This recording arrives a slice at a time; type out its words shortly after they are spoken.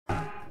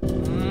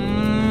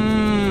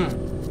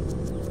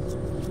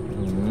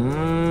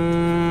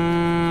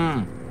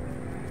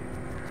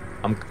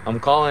I'm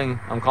calling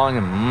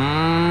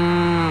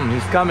him.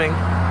 He's coming.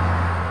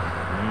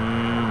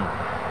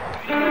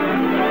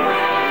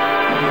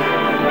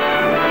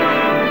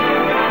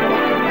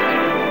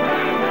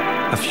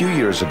 A few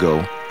years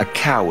ago, a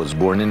cow was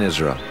born in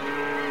Israel.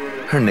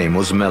 Her name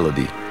was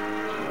Melody.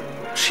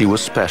 She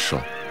was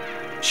special.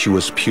 She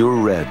was pure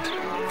red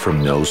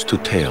from nose to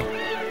tail.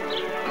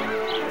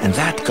 And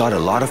that got a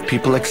lot of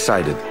people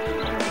excited.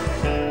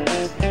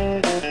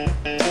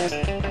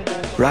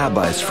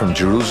 Rabbis from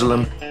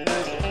Jerusalem,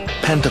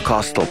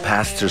 Pentecostal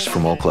pastors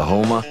from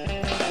Oklahoma,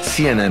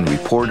 CNN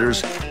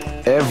reporters,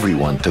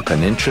 everyone took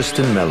an interest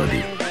in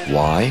Melody.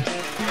 Why?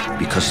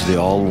 Because they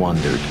all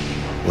wondered,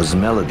 was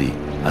Melody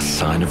a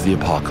sign of the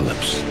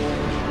apocalypse?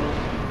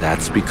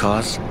 That's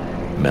because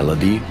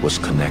Melody was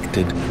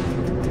connected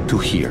to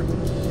here.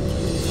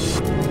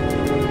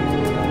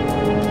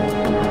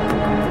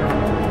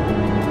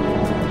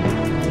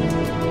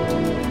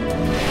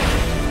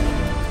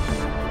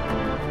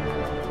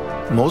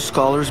 Most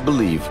scholars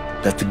believe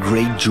that the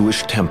great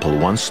Jewish temple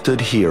once stood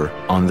here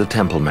on the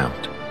Temple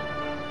Mount.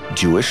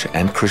 Jewish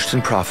and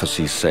Christian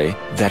prophecies say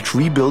that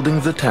rebuilding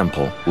the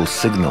temple will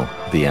signal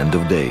the end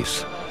of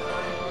days.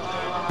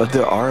 But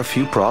there are a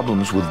few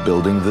problems with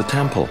building the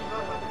temple.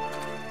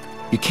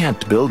 You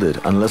can't build it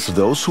unless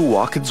those who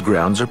walk its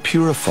grounds are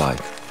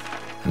purified.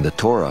 And the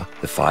Torah,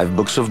 the 5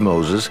 books of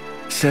Moses,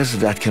 says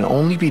that can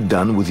only be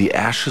done with the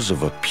ashes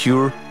of a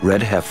pure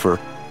red heifer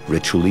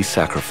ritually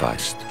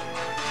sacrificed.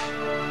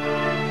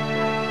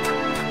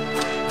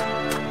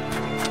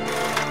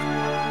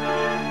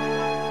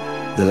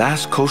 The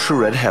last kosher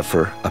red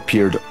heifer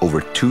appeared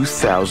over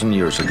 2,000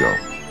 years ago.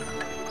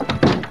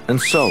 And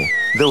so,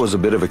 there was a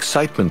bit of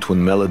excitement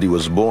when Melody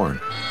was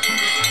born.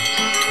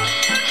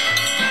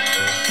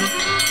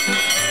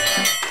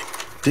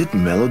 Did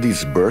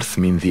Melody's birth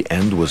mean the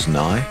end was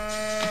nigh?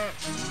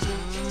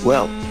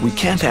 Well, we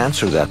can't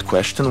answer that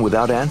question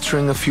without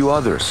answering a few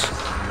others.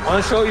 I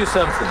want to show you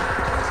something.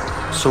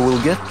 So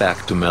we'll get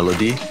back to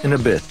Melody in a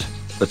bit.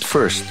 But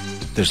first,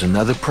 there's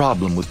another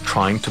problem with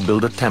trying to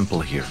build a temple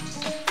here.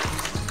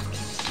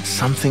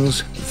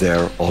 Something's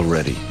there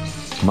already.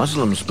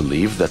 Muslims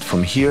believe that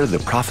from here the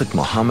Prophet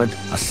Muhammad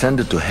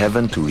ascended to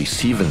heaven to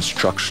receive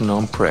instruction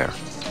on prayer.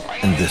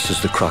 And this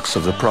is the crux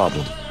of the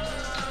problem.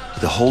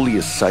 The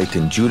holiest site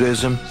in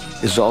Judaism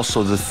is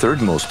also the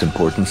 3rd most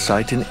important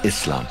site in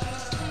Islam.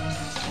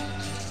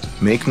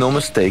 Make no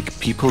mistake,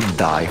 people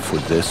die for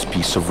this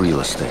piece of real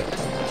estate.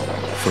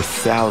 For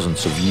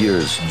thousands of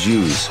years,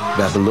 Jews,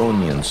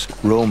 Babylonians,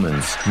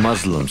 Romans,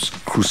 Muslims,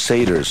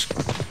 Crusaders,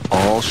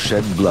 all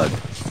shed blood,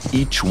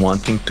 each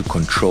wanting to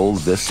control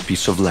this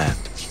piece of land.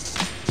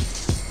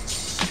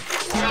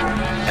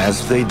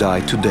 As they die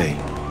today,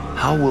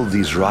 how will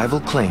these rival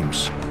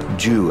claims,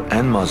 Jew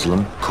and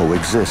Muslim,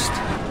 coexist?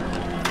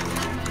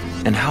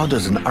 And how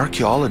does an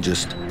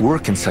archaeologist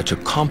work in such a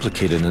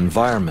complicated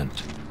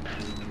environment?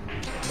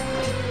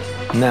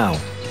 Now,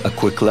 a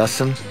quick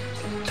lesson,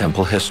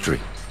 temple history.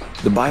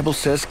 The Bible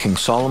says King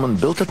Solomon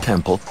built a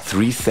temple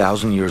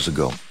 3,000 years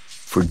ago.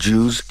 For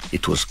Jews,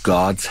 it was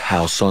God's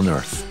house on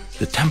earth.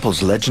 The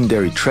temple's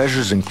legendary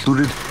treasures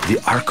included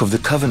the Ark of the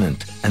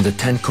Covenant and the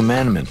 10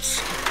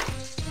 Commandments.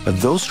 But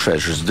those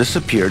treasures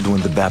disappeared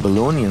when the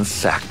Babylonians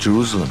sacked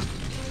Jerusalem.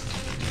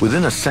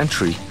 Within a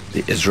century,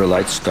 the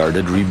Israelites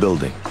started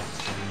rebuilding.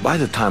 By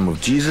the time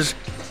of Jesus,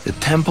 the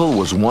temple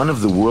was one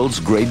of the world's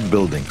great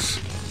buildings.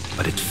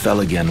 But it fell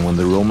again when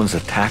the Romans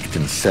attacked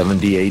in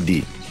 70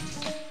 AD.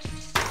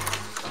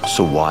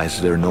 So why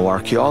is there no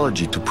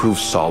archaeology to prove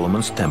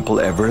Solomon's temple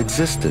ever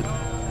existed?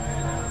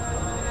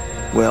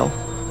 Well,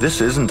 this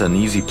isn't an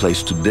easy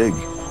place to dig.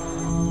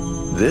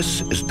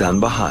 This is Dan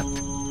Bahat.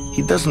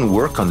 He doesn't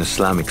work on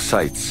Islamic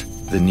sites.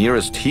 The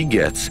nearest he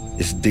gets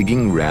is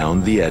digging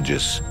round the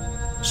edges.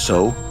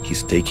 So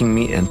he's taking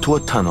me into a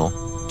tunnel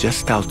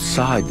just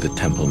outside the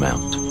Temple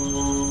Mount.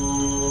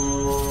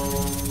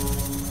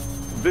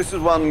 This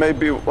is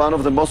maybe one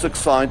of the most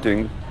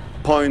exciting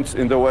points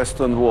in the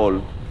Western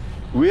Wall.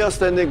 We are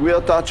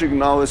touching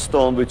now a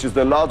stone which is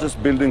the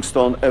largest building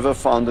stone ever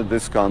found in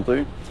this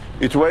country.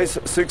 It weighs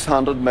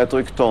 600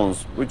 metric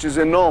tons, which is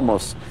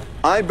enormous.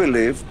 I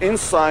believe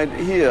inside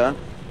here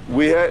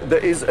there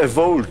is a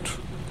vault,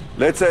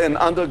 let's say an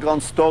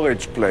underground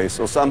storage place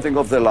or something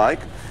of the like.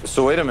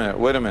 So wait a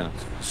minute.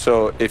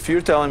 So if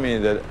you're telling me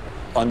that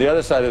on the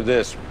other side of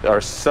this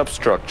are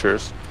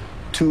substructures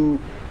to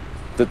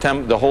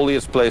the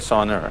holiest place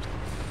on earth,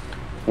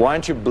 why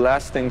aren't you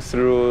blasting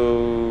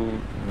through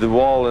the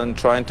wall and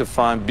trying to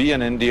be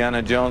an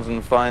Indiana Jones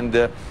and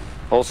find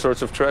all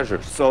sorts of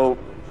treasures? So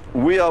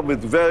we are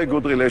with very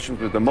good relations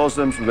with the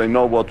Muslims. They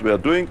know what we are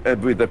doing,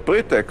 and with the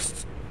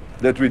pretext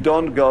that we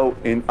don't go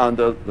in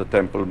under the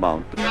Temple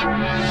Mount.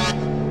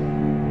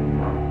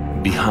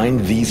 Behind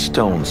these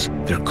stones,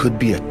 there could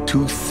be a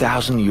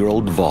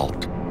 2,000-year-old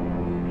vault.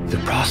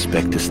 The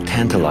prospect is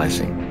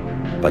tantalizing,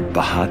 but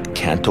Bahat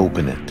can't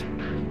open it.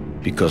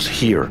 Because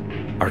here,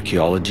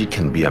 archaeology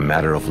can be a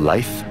matter of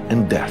life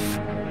and death.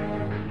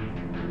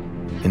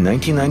 In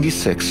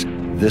 1996,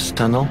 this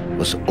tunnel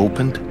was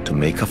opened to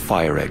make a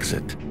fire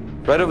exit.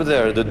 Right over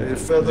there, the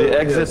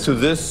exit yes, to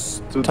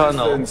this to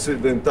tunnel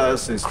the entire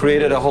system.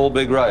 created a whole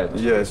big riot.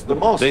 Yes, the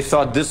mosque. They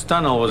thought this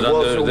tunnel was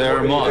under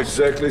their mosque.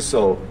 Exactly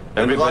so.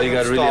 Everybody And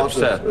got really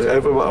upset.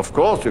 Everyone, of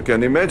course, you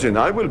can imagine.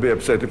 I will be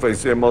upset if I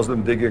see a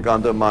Muslim digging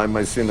under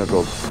my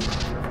synagogue.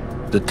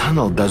 The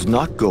tunnel does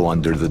not go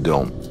under the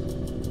dome,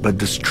 but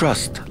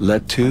distrust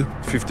led to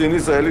 15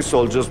 Israeli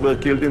soldiers were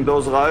killed in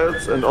those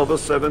riots and over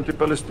 70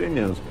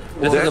 Palestinians.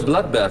 This is a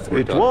bloodbath.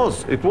 It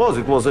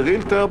was a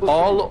real terrible.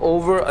 All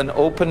over an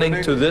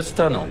opening to this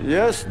tunnel.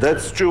 Yes,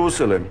 that's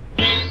Jerusalem.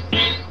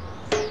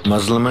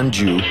 Muslim and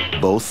Jew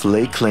both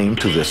lay claim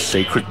to this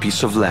sacred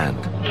piece of land.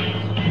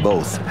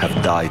 Both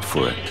have died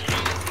for it.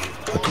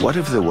 But what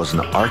if there was an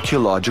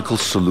archaeological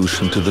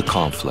solution to the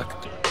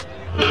conflict?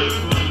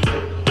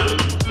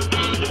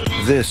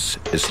 This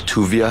is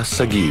Tuvia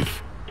Sagiv,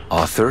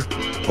 author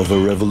of A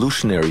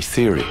Revolutionary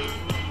Theory.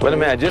 Wait a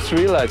minute, I just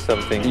realized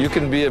something. You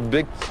can be a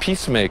big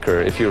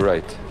peacemaker if you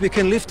write. We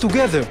can live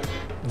together.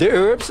 The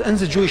Arabs and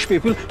the Jewish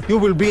people, you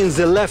will be in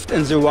the left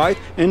and the right,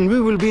 and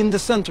we will be in the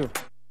center.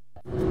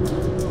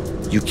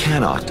 You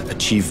cannot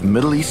achieve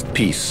Middle East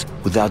peace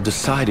without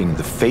deciding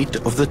the fate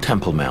of the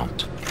Temple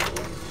Mount.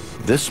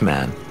 This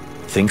man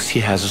thinks he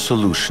has a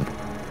solution.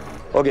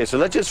 Okay, so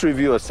let's just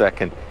review a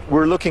second.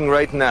 We're looking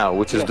right now,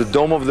 which is the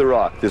Dome of the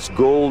Rock, this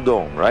gold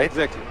dome, right?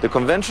 Exactly. The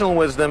conventional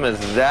wisdom is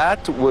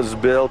that was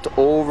built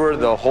over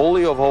the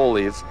Holy of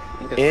Holies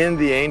in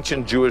the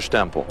ancient Jewish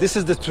temple. This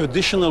is the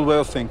traditional way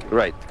of thinking.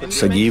 Right.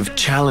 Sagiv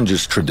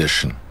challenges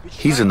tradition.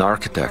 He's an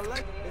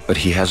architect, but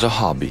he has a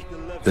hobby,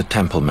 the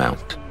Temple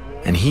Mount.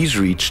 And he's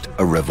reached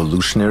a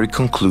revolutionary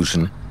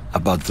conclusion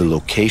about the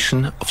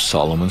location of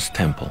Solomon's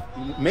temple.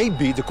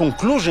 Maybe the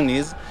conclusion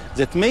is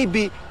that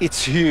maybe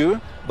it's here,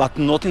 but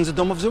not in the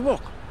Dome of the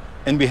Rock.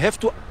 And we have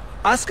to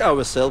ask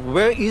ourselves,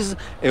 where is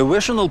a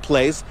rational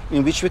place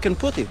in which we can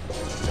put it?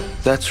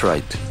 That's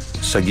right.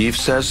 Sagiv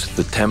says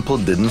the temple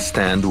didn't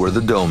stand where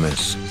the dome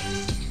is.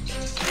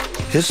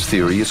 His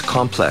theory is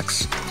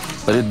complex,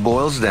 but it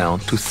boils down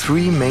to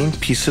three main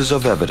pieces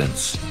of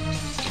evidence.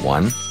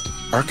 1.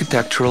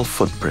 Architectural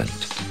footprint.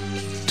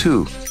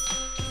 2.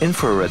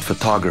 Infrared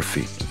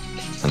photography.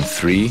 And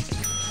 3.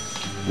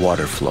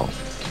 Water flow.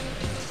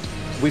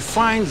 We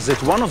find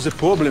that one of the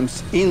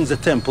problems in the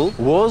temple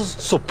was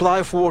supply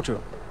of water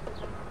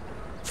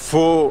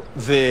for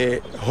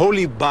the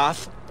holy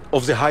bath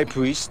of the high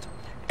priest,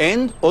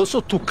 and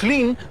also to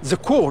clean the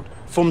court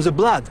from the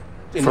blood.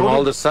 From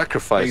all the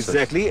sacrifices.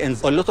 Exactly,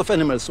 and a lot of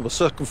animals were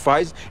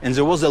sacrificed, and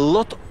there was a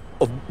lot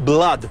of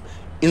blood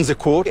in the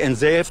court, and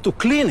they have to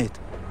clean it.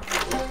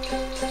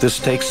 This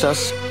takes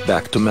us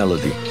back to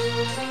melody.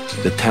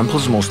 The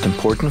temple's most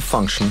important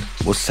function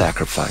was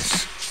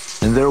sacrifice,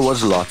 and there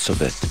was lots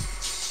of it.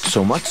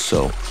 So much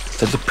so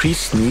that the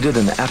priests needed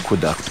an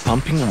aqueduct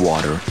pumping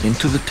water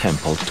into the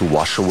temple to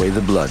wash away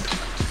the blood.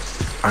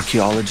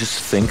 Archaeologists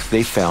think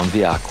they found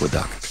the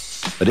aqueduct.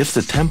 But if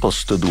the temple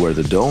stood where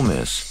the dome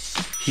is,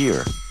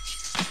 here,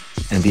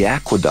 and the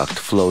aqueduct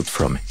flowed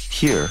from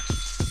here,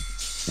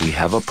 we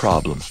have a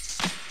problem.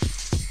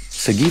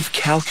 Sagiv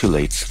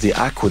calculates the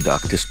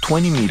aqueduct is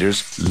 20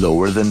 meters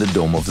lower than the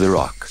Dome of the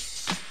Rock.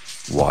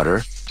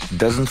 Water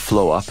doesn't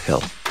flow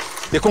uphill.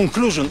 The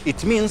conclusion,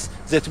 it means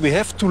that we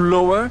have to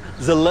lower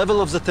the level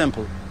of the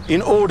temple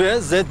in order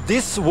that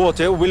this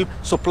water will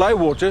supply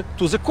water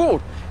to the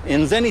court.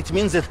 And then it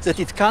means that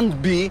it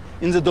can't be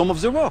in the Dome of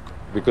the Rock.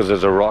 Because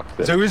there's a rock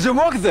there. There is a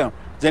rock there.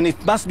 Then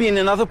it must be in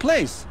another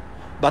place.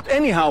 But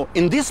anyhow,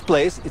 in this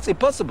place, it's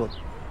impossible.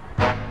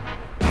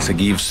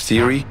 Sagiv's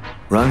theory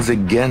runs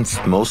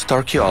against most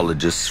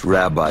archaeologists,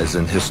 rabbis,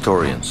 and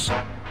historians.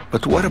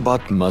 But what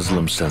about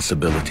Muslim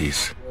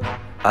sensibilities?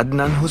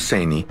 Adnan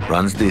Husseini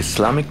runs the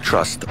Islamic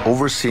Trust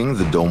overseeing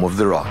the Dome of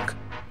the Rock.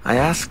 I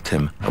asked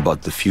him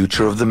about the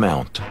future of the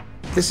Mount.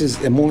 This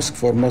is a mosque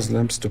for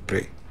Muslims to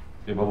pray.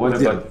 Yeah, but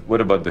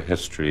what about the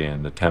history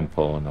and the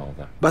temple and all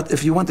that? But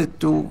if you wanted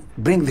to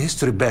bring the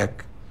history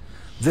back,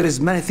 there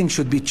is many things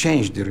should be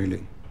changed,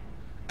 really.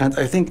 And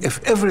I think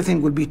if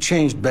everything will be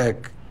changed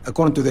back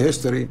according to the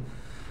history,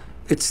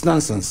 it's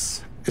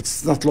nonsense.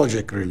 It's not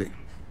logic, really.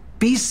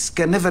 Peace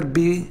can never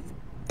be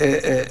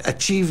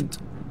achieved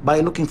by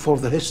looking for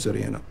the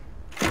history, you know.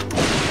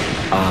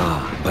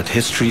 But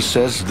history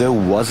says there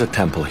was a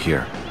temple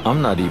here.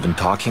 I'm not even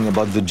talking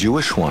about the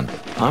Jewish one.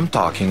 I'm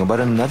talking about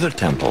another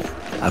temple,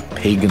 a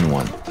pagan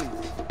one.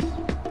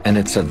 And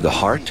it's at the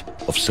heart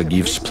of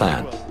Sagiv's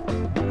plan.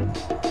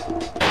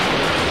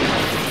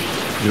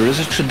 There is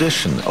a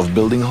tradition of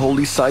building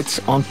holy sites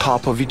on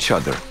top of each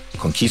other.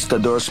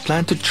 Conquistadors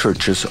planted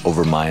churches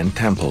over Mayan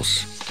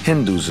temples.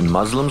 Hindus and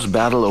Muslims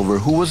battle over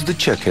who was the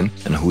chicken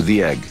and who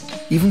the egg.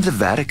 Even the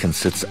Vatican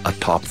sits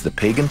atop the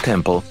pagan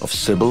temple of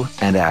Cybele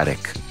and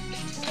Attic.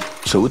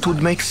 So it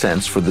would make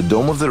sense for the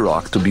Dome of the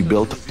Rock to be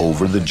built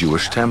over the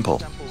Jewish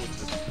temple.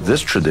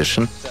 This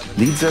tradition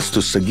leads us to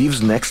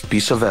Sagiv's next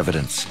piece of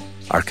evidence,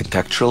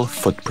 architectural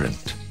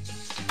footprint.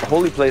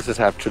 Holy places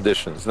have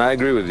traditions, and I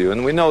agree with you,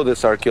 and we know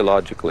this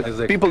archaeologically.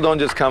 Exactly. People don't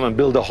just come and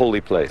build a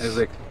holy place.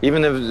 Exactly.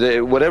 Even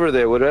if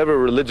whatever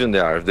religion they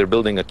are, if they're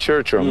building a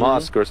church or a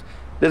mosque, or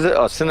There's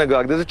a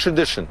synagogue, there's a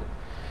tradition.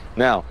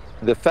 Now,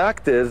 the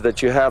fact is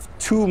that you have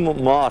two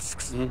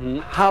mosques.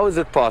 How is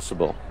it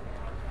possible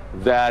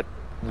that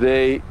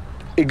they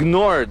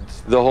ignored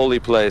the holy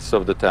place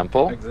of the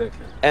temple? Exactly.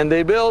 And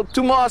they built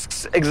two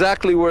mosques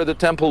exactly where the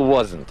temple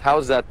wasn't? How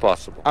is that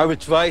possible? I will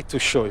try to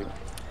show you.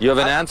 You have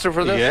an answer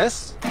for this?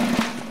 Yes.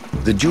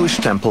 The Jewish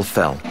temple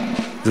fell.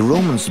 The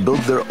Romans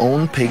built their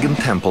own pagan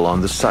temple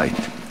on the site.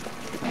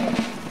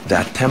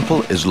 That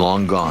temple is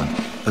long gone,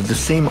 but the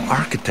same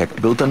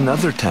architect built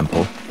another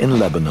temple in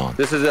Lebanon.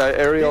 This is an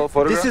aerial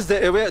photograph? This is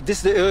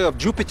the area of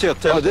Jupiter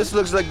temple. Oh, this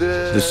looks like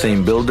The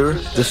same builder,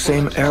 the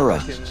same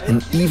era,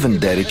 and even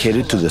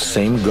dedicated to the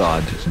same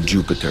god,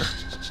 Jupiter.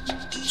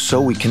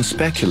 So we can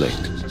speculate.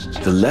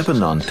 The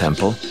Lebanon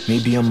temple may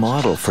be a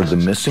model for the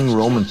missing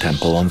Roman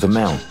temple on the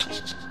mount.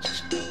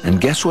 And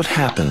guess what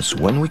happens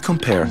when we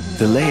compare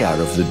the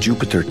layout of the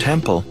Jupiter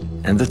temple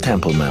and the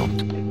Temple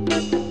Mount?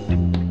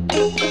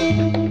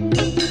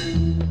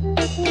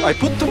 I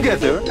put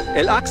together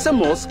Al-Aqsa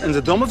Mosque and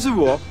the Dome of the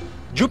Rock,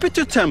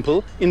 Jupiter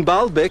Temple in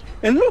Baalbek,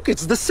 and look,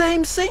 it's the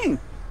same thing.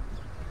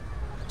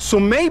 So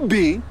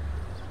maybe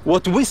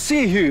what we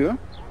see here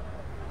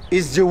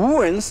is the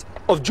ruins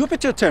of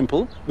Jupiter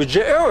Temple, which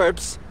the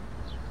Arabs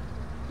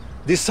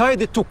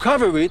decided to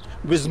cover it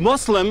with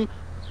Muslim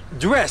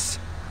dress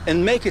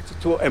and make it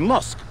to a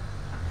mosque.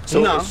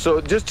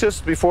 So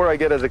just before I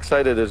get as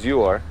excited as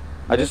you are,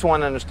 I just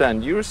want to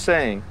understand, you're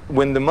saying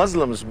when the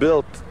Muslims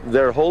built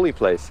their holy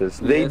places,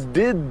 they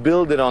did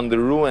build it on the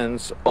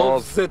ruins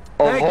of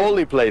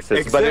holy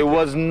places, but it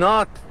was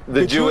not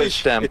the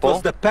Jewish temple. It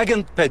was the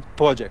pagan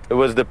project. It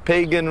was the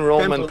pagan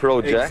Roman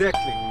project.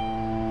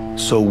 Exactly.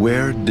 So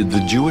where did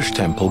the Jewish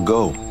temple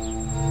go?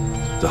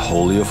 The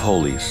Holy of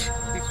Holies.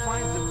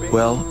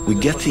 Well, we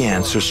get the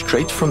answer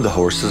straight from the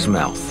horse's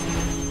mouth.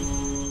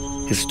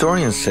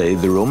 Historians say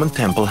the Roman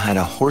temple had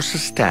a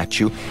horse's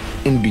statue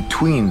in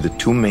between the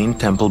two main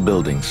temple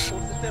buildings.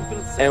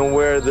 And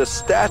where the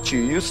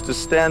statue used to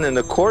stand in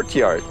the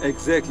courtyard,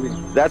 Exactly.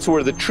 that's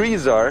where the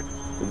trees are,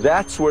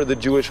 that's where the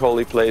Jewish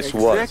holy place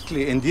was.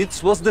 Exactly, and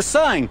it was the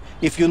sign.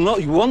 If you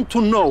want to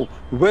know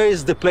where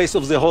is the place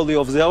of the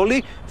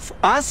Holy,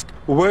 ask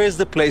where is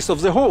the place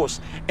of the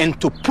horse.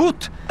 And to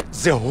put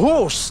the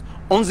horse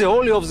on the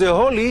Holy of the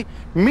Holy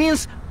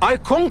means I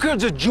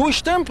conquered the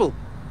Jewish temple.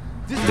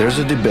 There's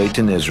a debate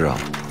in Israel.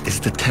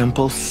 Is the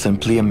temple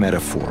simply a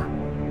metaphor?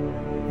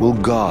 Will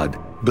God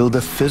build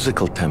a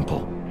physical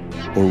temple,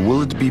 or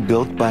will it be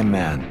built by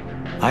man?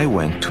 I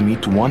went to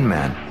meet one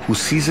man who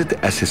sees it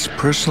as his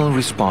personal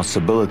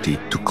responsibility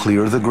to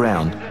clear the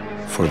ground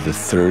for the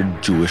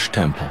third Jewish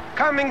temple.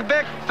 Coming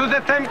back to the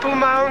Temple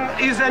Mount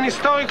is an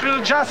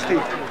historical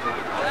justice.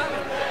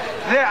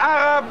 The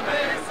Arab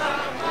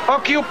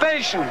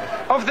occupation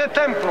of the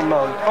Temple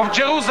Mount of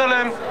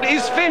Jerusalem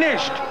is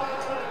finished.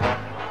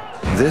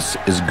 This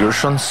is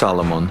Gershon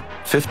Solomon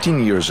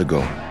 15 years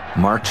ago,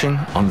 marching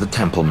on the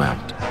Temple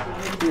Mount.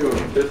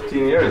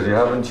 15 years, you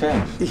haven't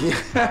changed.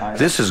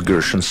 This is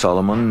Gershon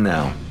Solomon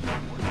now.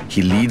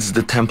 He leads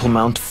the Temple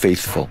Mount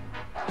Faithful,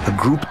 a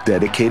group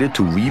dedicated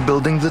to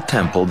rebuilding the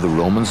temple the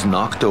Romans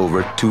knocked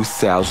over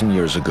 2,000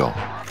 years ago.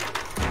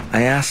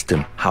 I asked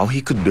him how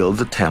he could build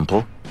the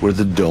temple where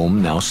the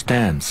dome now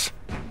stands.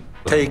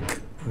 Take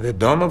the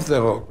Dome of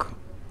the Rock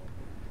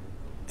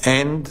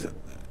and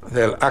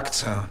the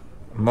Al-Aqsa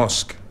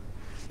Mosque,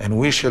 and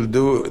we shall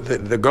do,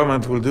 the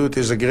government will do it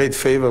as a great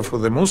favor for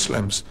the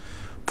Muslims,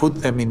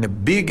 put them in a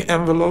big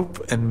envelope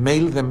and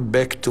mail them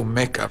back to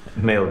Mecca.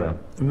 Mail them.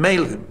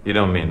 Mail them. You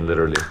don't mean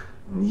literally.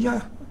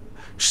 Yeah.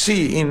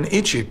 See, in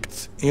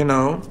Egypt, you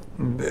know,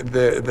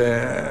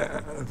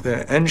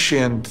 the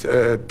ancient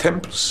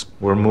temples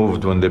Were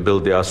moved when they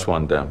built the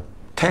Aswan Dam.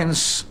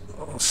 tens,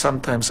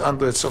 sometimes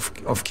hundreds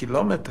of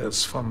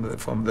kilometers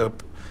from the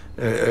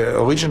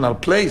original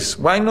place.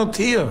 Why not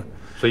here?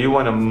 So you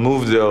want to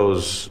move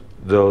those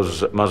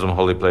Muslim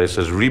holy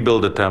places,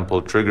 rebuild the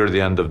temple, trigger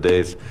the end of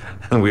days,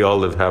 and we all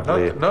live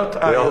happily.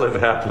 We all live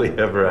happily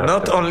ever after.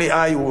 Not only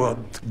I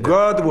want,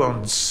 God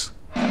wants.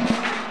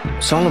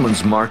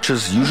 Solomon's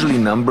marches usually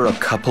number a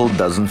couple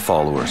dozen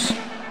followers,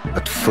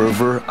 but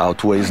fervor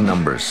outweighs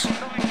numbers.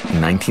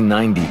 In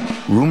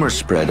 1990, rumors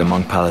spread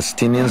among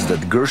Palestinians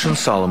that Gershon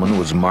Solomon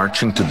was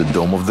marching to the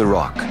Dome of the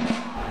Rock.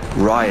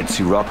 Riots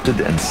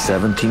erupted and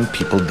 17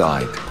 people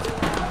died.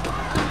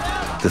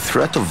 The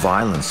threat of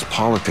violence,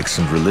 politics,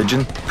 and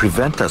religion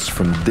prevent us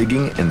from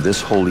digging in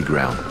this holy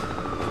ground.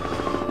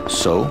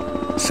 So,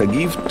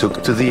 Sagiv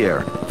took to the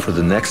air for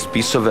the next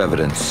piece of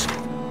evidence: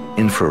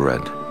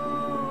 infrared.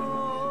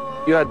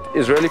 You had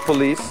Israeli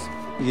police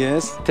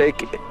Yes. take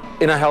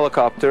in a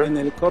helicopter,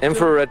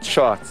 infrared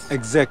shots.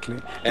 Exactly.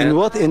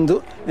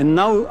 And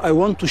now I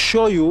want to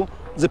show you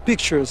the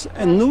pictures,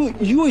 and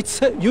you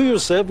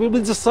yourself will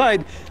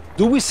decide: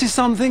 do we see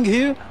something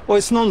here, or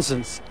it's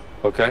nonsense?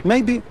 Okay.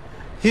 Maybe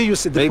here you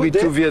see the Maybe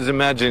Tuvia is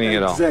imagining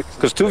it all. Exactly.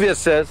 Because Tuvia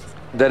says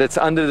that it's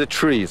under the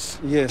trees.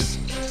 Yes.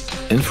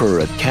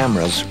 Infrared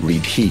cameras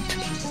read heat.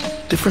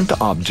 Different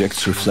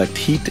objects reflect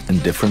heat in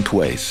different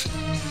ways.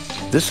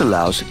 This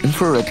allows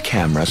infrared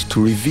cameras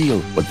to reveal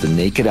what the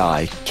naked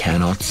eye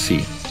cannot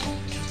see.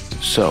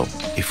 So,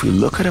 if we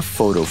look at a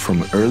photo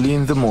from early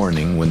in the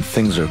morning when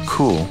things are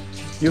cool,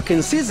 you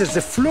can see that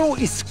the floor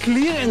is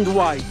clear and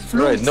white.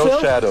 Right, no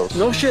shadows.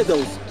 No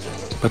shadows.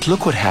 but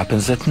look what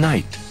happens at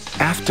night,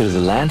 after the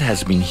land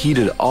has been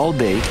heated all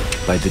day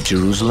by the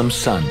Jerusalem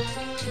sun.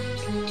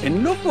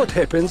 And look what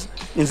happens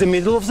in the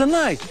middle of the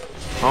night.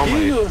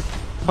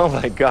 Oh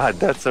my God,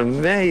 that's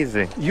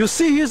amazing. You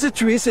see here the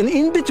trees, and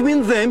in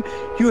between them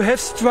you have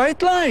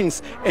straight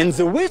lines. And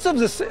the width of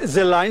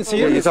the lines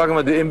here You're is... talking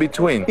about the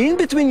in-between. In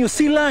between you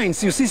see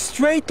lines, you see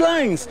straight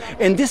lines.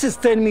 And this is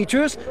 10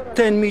 meters,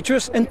 10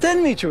 meters, and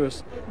 10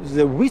 meters.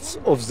 The width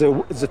of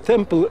the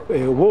temple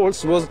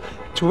walls was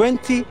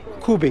 20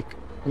 cubic,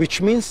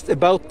 which means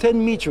about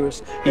 10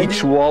 meters.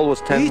 Each wall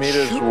was 10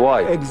 meters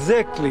wide.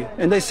 Exactly.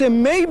 And I say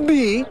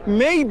maybe,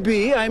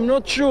 I'm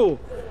not sure.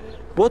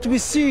 What we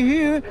see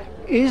here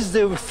is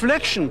the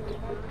reflection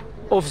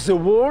of the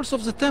walls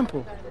of the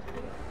temple.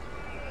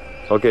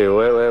 Okay,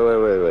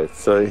 wait.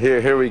 So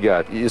here we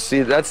got, you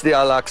see, that's the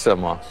Al-Aqsa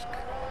Mosque,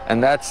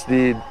 and that's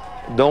the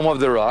Dome of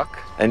the Rock,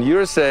 and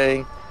you're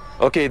saying,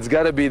 okay, it's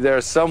got to be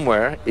there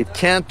somewhere. It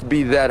can't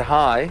be that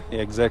high.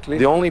 Exactly.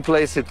 The only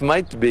place it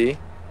might be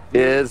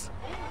is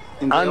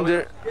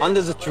under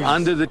the trees.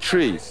 Under the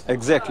trees.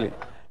 Exactly.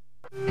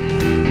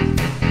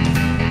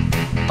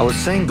 I was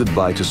saying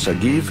goodbye to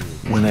Sagiv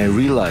when I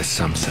realized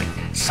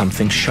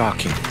something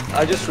shocking.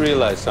 I just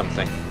realized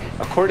something.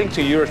 According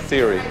to your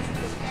theory,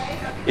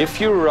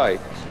 if you're right,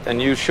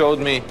 and you showed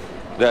me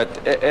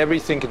that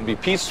everything can be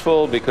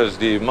peaceful because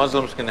the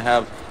Muslims can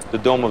have the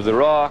Dome of the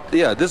Rock.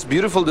 Yeah, this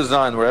beautiful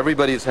design where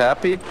everybody's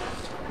happy.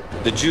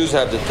 The Jews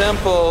have the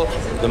temple,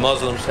 the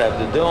Muslims have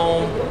the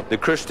dome, the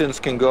Christians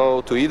can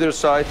go to either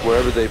side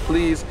wherever they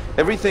please.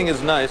 Everything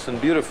is nice and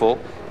beautiful,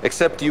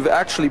 except you've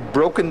actually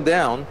broken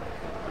down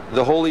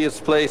the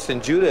holiest place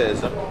in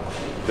Judaism,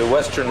 the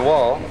Western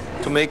Wall,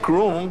 to make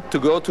room to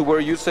go to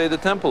where you say the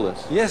temple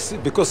is. Yes,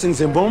 because in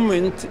the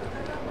moment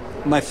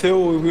my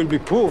theory will be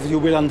proved, you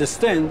will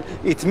understand,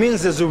 it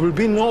means that there will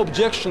be no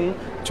objection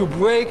to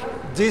break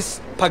this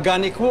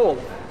paganic wall.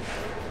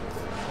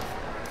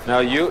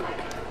 Now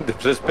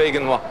this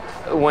pagan wall,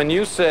 when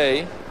you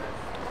say,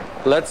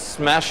 let's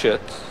smash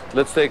it,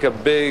 let's take a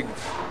big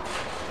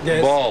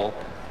ball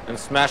and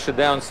smash it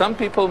down, some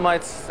people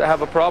might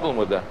have a problem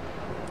with that.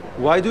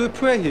 Why do we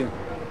pray here?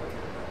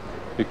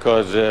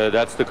 Because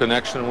that's the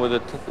connection with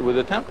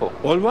the temple.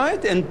 All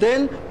right, and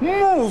then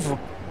move,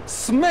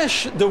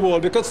 smash the wall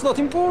because it's not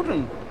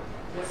important.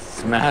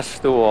 Smash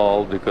the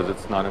wall because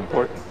it's not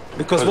important.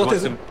 Because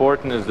what's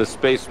important is the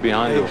space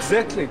behind it.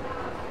 Exactly.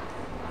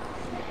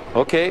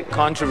 Okay,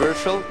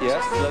 controversial,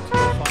 yes, let's go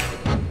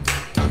find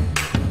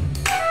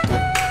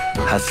it.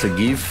 Has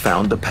Sagiv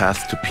found the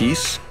path to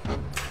peace?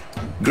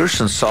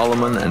 Gershon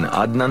Solomon and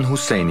Adnan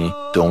Husseini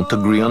don't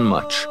agree on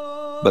much,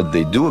 but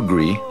they do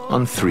agree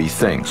on three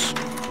things.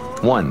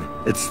 One,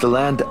 it's the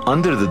land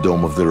under the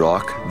Dome of the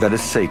Rock that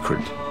is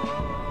sacred.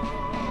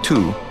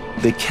 Two,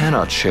 they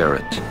cannot share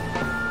it.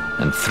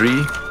 And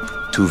three,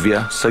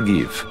 Tuvia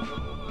Sagiv.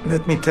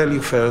 Let me tell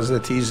you first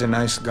that he's a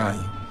nice guy.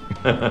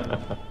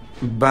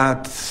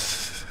 But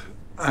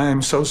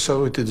I'm so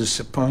sorry to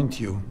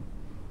disappoint you.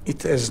 It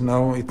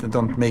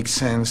don't make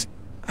sense.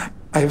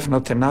 I have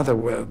not another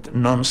word,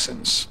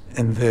 nonsense.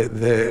 And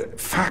the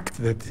fact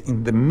that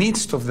in the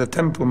midst of the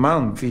Temple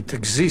Mount, it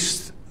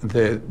exists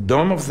the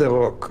Dome of the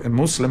Rock, a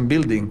Muslim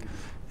building,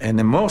 and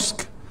a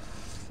mosque,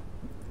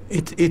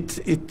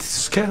 it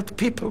scared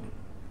people.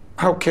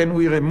 How can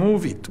we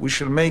remove it? We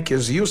shall make,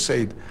 as you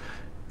said,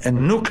 a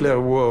nuclear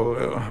war,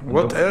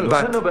 what else?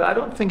 But I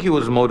don't think he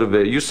was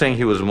motivated. You're saying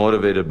he was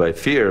motivated by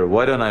fear.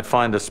 Why don't I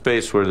find a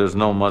space where there's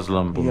no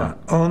Muslim? Yeah,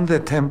 on the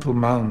Temple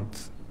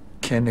Mount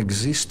can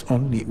exist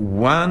only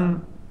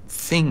one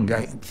thing,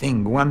 I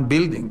think, one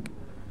building,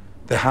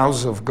 the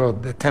house of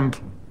God, the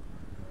temple.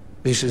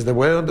 This is the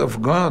word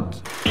of God.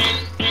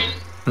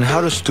 And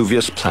how does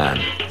Tuvia's plan,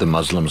 the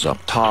Muslims up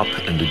top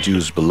and the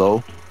Jews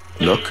below,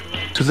 look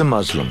to the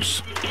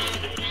Muslims?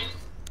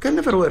 Can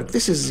never work.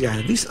 This is,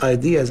 these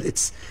ideas,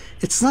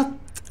 it's not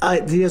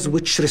ideas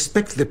which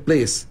respect the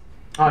place.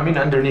 Oh, I mean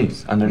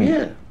underneath.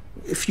 Yeah.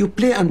 If you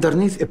play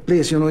underneath a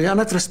place, you're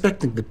not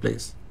respecting the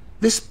place.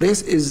 This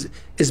place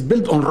is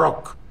built on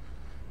rock.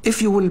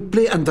 If you will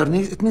play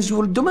underneath, it means you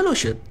will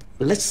demolish it.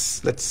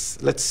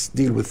 Let's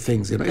deal with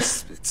things.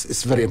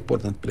 It's a very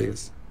important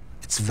place.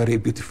 It's a very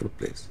beautiful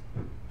place.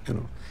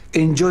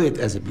 Enjoy it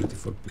as a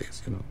beautiful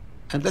place.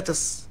 And let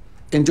us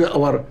enjoy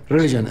our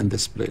religion in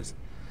this place.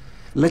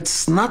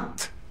 Let's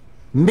not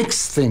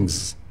mix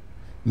things.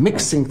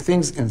 Mixing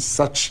things in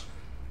such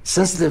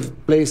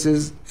sensitive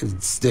places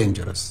is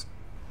dangerous.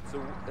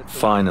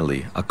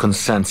 Finally, a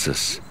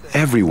consensus.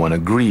 Everyone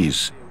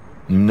agrees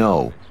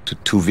no to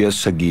Tuvia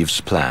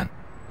Sagiv's plan.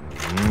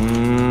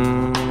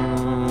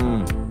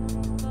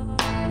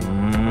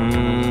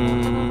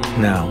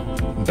 Now,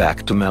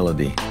 back to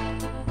melody.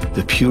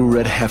 The pure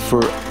red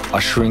heifer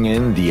ushering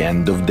in the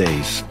end of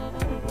days.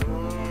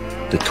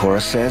 The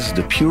Torah says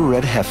the pure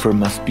red heifer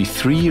must be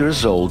 3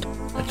 years old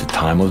at the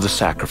time of the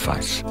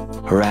sacrifice.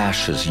 Her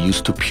ashes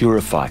used to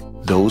purify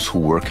those who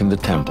work in the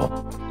temple.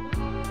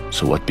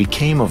 So what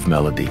became of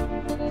Melody?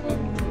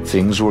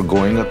 Things were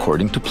going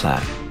according to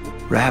plan.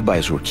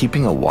 Rabbis were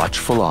keeping a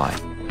watchful eye.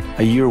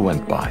 A year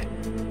went by.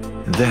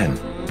 Then,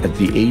 at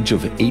the age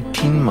of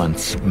 18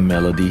 months,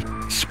 Melody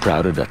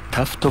sprouted a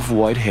tuft of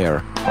white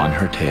hair on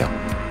her tail.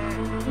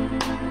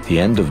 The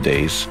end of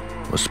days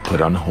was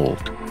put on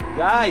hold.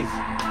 Guys,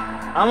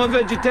 I'm a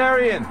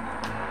vegetarian.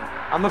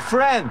 I'm a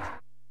friend.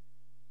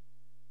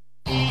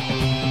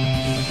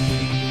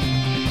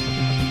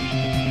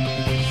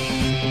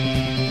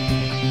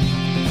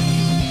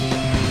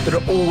 There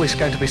are always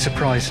going to be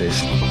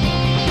surprises.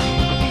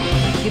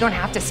 You don't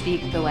have to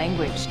speak the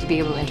language to be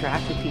able to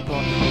interact with people.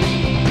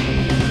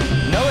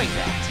 Knowing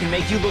that can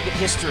make you look at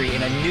history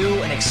in a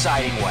new and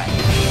exciting way.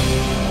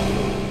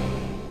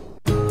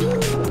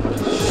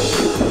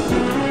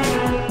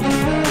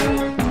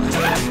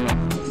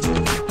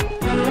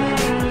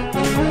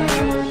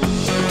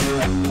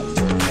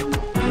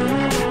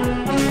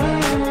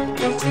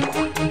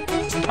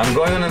 I'm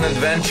going on an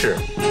adventure.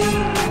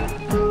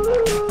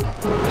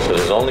 So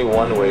there's only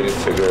one way to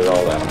figure it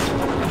all out.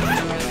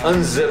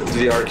 Unzip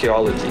the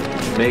archaeology.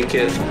 Make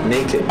it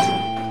naked.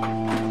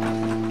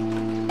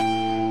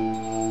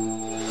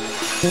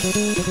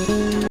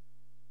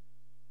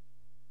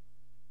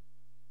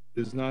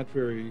 Is not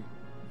very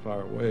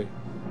far away.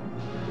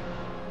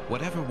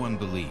 Whatever one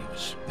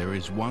believes, there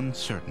is one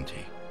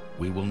certainty.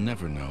 We will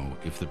never know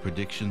if the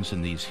predictions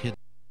in these hidden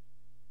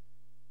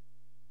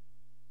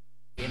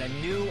In a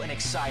new and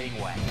exciting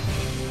way.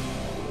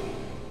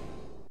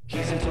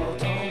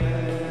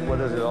 What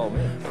does it all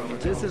mean?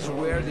 This is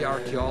where the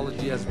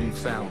archaeology has been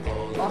found.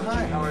 Oh,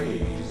 hi, how are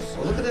you?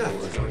 Well, look at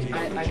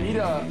that. I need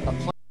a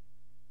plan.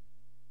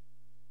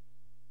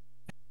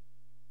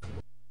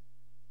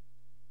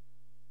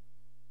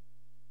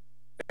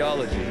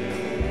 Archaeology.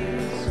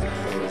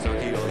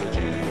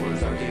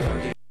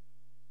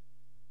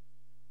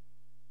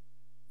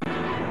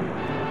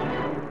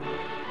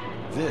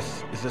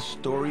 This is a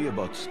story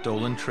about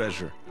stolen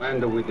treasure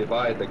And we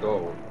divide the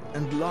gold.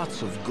 and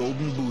lots of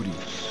golden booty.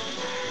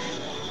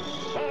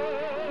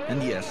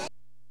 And yes,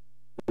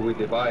 We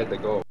divide the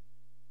gold.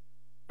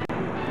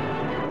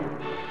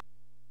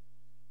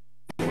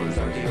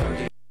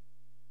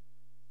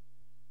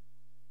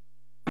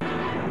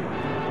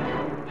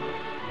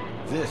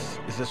 this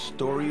is a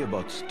story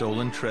about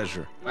stolen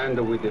treasure And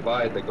we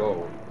divide the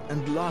gold.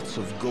 and lots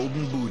of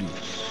golden booty.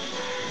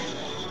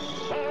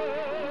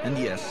 And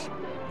yes,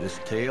 this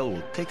tale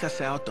will take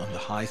us out on the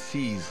high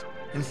seas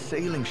in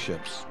sailing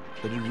ships,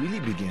 but it really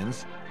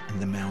begins in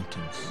the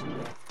mountains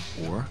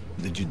or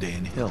the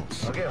Judean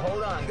hills. Okay,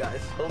 hold on,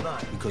 guys, hold on.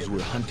 Because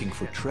we're hunting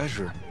for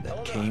treasure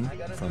that came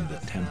from the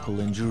temple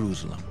in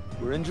Jerusalem.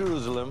 We're in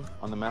Jerusalem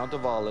on the Mount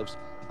of Olives,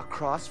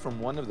 across from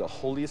one of the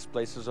holiest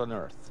places on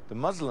earth. The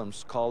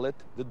Muslims call it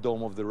the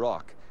Dome of the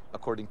Rock.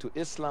 According to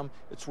Islam,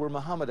 it's where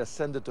Muhammad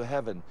ascended to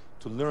heaven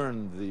to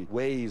learn the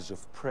ways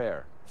of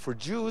prayer. For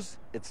Jews,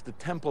 it's the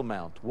Temple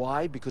Mount.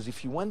 Why? Because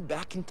if you went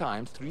back in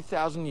time,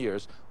 3,000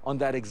 years, on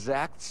that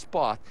exact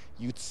spot,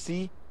 you'd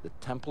see the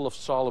Temple of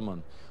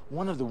Solomon,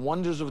 one of the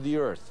wonders of the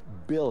earth,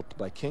 built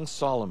by King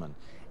Solomon.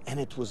 And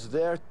it was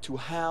there to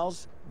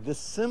house the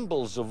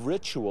symbols of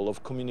ritual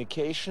of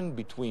communication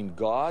between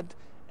God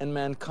and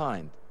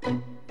mankind.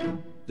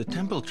 The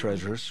temple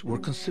treasures were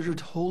considered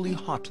holy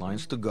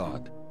hotlines to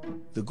God.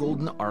 The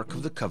golden Ark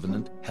of the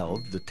Covenant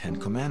held the 10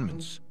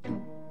 Commandments.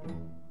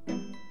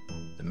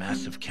 The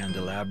massive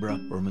candelabra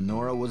or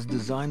menorah was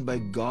designed by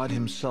God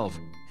himself,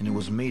 and it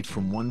was made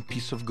from one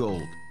piece of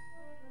gold.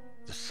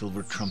 The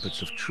silver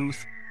trumpets of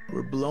truth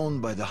were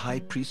blown by the high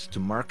priest to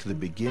mark the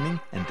beginning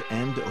and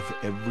end of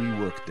every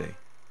workday.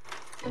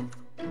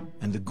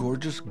 And the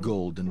gorgeous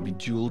gold and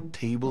bejeweled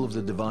table of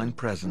the divine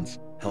presence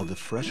held the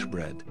fresh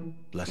bread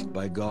blessed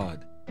by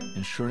God,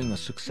 ensuring a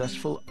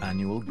successful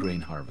annual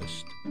grain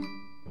harvest.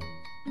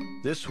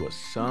 This was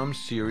some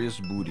serious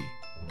booty.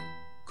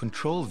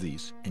 Control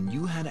these, and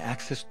you had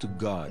access to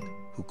God,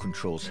 who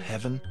controls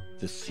heaven,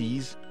 the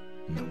seas,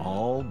 and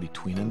all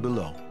between and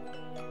below.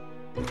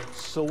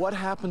 So what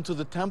happened to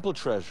the temple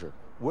treasure?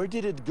 Where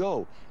did it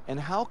go? And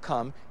how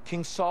come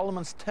King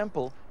Solomon's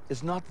temple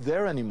is not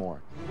there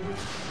anymore?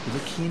 With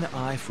a keen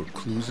eye for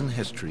clues in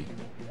history,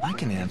 I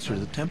can answer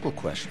the temple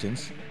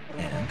questions,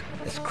 and,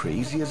 as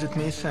crazy as it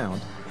may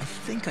sound, I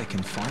think I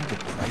can find the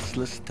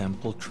priceless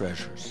temple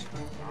treasures.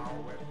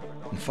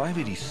 In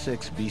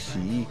 586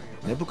 BCE,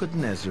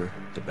 Nebuchadnezzar,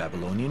 the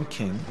Babylonian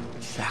king,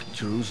 sacked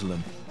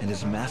Jerusalem, and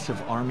his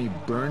massive army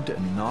burned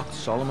and knocked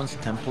Solomon's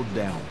temple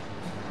down.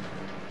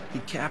 He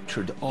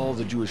captured all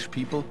the Jewish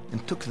people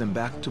and took them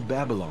back to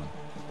Babylon,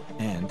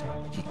 and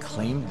he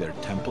claimed their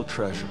temple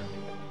treasure.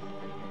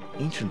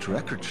 Ancient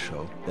records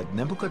show that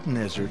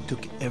Nebuchadnezzar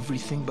took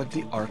everything but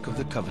the Ark of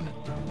the Covenant.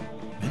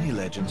 Many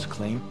legends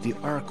claim the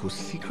Ark was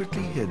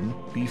secretly hidden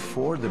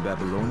before the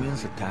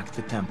Babylonians attacked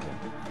the temple.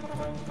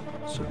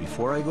 So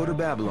before I go to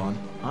Babylon,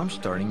 I'm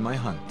starting my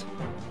hunt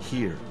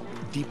here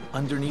deep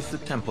underneath the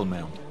Temple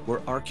Mount,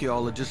 where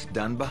archaeologist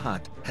Dan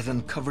Bahat has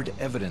uncovered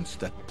evidence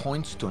that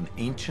points to an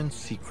ancient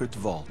secret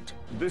vault.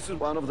 This is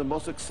one of the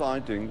most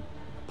exciting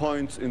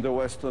points in the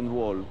Western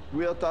Wall.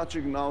 We are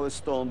touching now a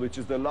stone which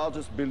is the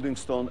largest building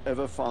stone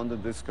ever found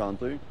in this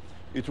country.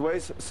 It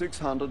weighs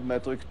 600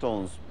 metric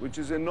tons, which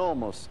is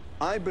enormous.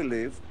 I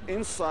believe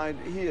inside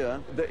here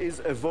there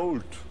is a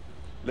vault,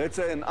 let's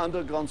say an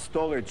underground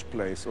storage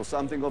place or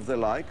something of the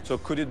like. So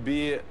could it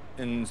be,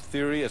 in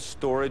theory, a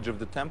storage of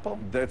the temple?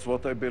 That's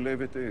what I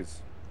believe it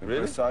is.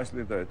 Really?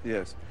 Precisely that,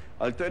 yes.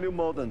 I'll tell you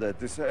more than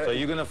that. So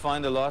you're going to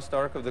find the lost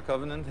Ark of the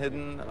Covenant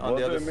hidden on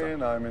the other side? What do you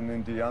mean? I'm in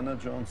Indiana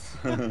Jones.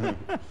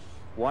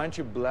 Why aren't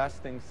you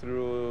blasting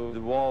through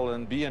the wall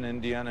and be an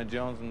Indiana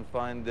Jones and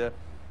find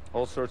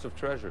all sorts of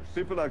treasures?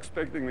 People are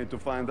expecting me to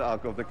find the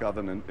Ark of the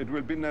Covenant. It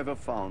will be never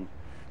found.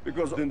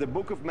 Because in the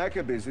book of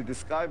Maccabees, it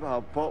describes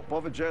how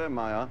Prophet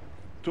Jeremiah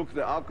took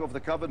the Ark of the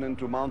Covenant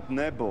to Mount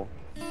Nebo.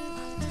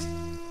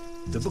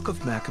 The book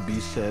of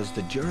Maccabees says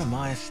that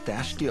Jeremiah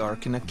stashed the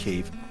ark in a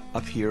cave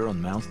up here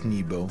on Mount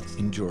Nebo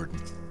in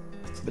Jordan.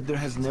 But there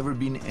has never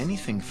been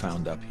anything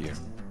found up here.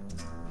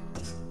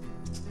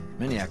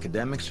 Many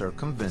academics are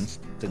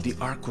convinced that the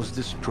ark was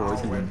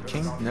destroyed when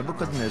King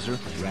Nebuchadnezzar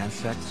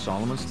ransacked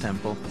Solomon's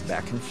temple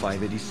back in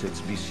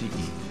 586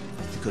 BCE,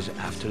 because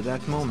after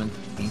that moment,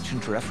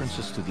 ancient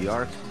references to the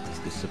ark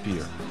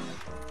disappear.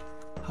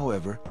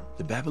 However,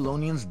 the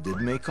Babylonians did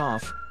make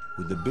off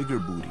with the bigger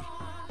booty.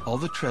 All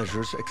the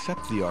treasures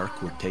except the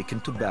ark were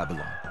taken to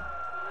Babylon.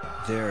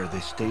 There they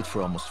stayed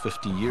for almost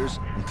 50 years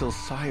until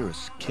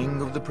Cyrus,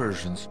 king of the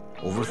Persians,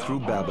 overthrew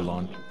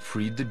Babylon,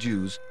 freed the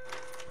Jews,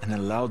 and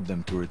allowed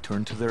them to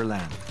return to their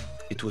land.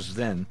 It was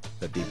then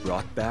that they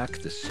brought back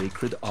the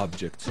sacred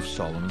objects of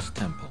Solomon's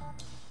temple.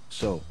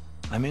 So,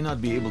 I may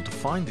not be able to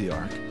find the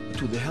ark,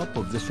 but with the help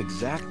of this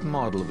exact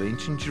model of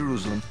ancient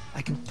Jerusalem,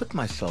 I can put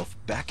myself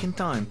back in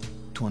time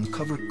to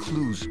uncover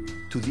clues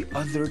to the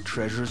other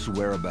treasure's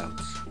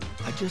whereabouts.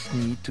 I just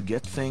need to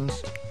get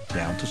things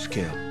down to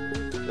scale.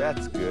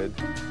 That's good.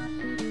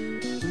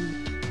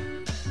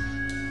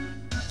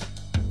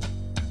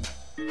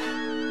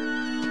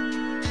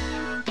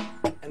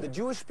 And the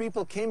Jewish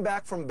people came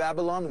back from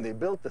Babylon and they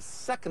built the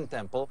second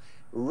temple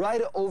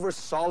right over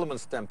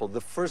Solomon's temple, the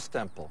first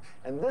temple.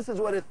 And this is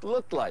what it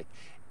looked like.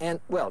 And,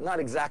 well, not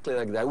exactly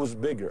like that. It was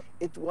bigger.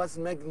 It was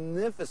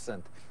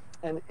magnificent.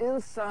 And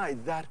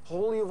inside that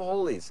Holy of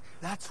Holies,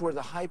 that's where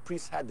the high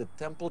priest had the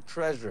temple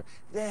treasure.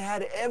 They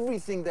had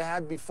everything they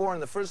had before in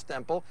the first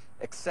temple,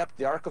 except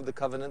the Ark of the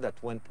Covenant that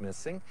went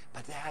missing.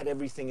 But they had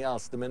everything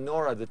else, the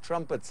menorah, the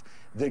trumpets,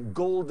 the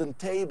golden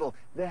table.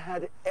 They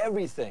had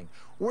everything.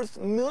 Worth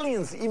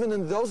millions, even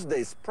in those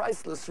days.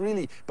 Priceless,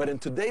 really. But in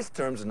today's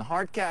terms, in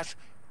hard cash,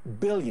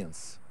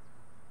 billions.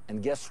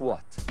 And guess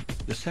what?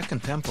 The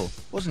second temple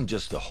wasn't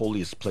just the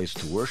holiest place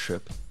to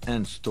worship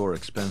and store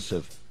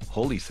expensive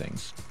holy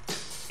things.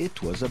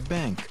 It was a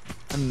bank,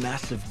 a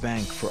massive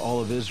bank for all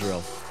of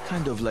Israel,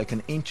 kind of like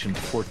an ancient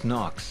Fort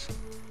Knox.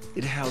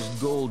 It housed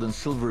gold and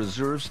silver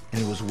reserves,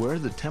 and it was where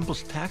the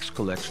temple's tax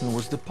collection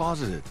was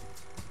deposited.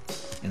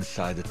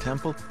 Inside the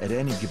temple, at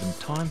any given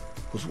time,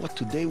 was what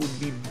today would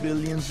be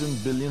billions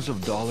and billions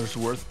of dollars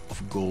worth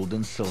of gold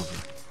and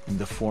silver, in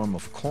the form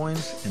of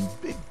coins and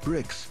big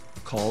bricks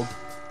called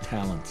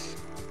talents.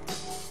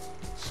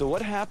 So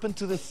what happened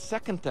to the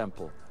second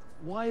temple?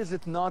 Why is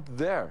it not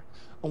there?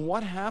 And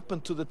what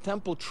happened to the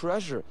temple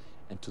treasure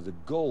and to the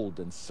gold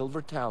and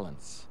silver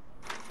talents?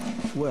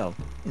 Well,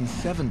 in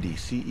 70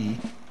 CE,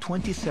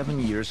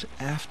 27 years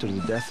after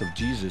the death of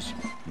Jesus,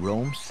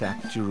 Rome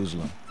sacked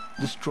Jerusalem,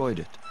 destroyed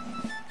it.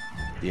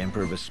 The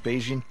Emperor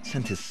Vespasian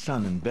sent his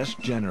son and best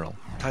general,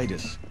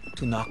 Titus,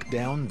 to knock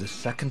down the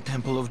second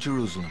temple of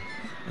Jerusalem.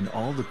 And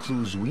all the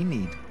clues we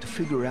need to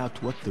figure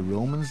out what the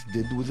Romans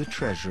did with the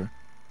treasure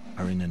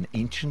are in an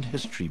ancient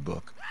history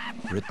book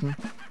written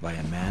by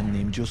a man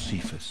named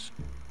Josephus.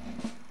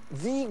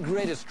 The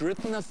greatest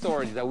written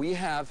authority that we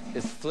have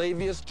is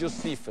Flavius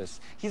Josephus.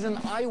 He's an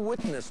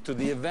eyewitness to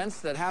the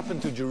events that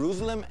happened to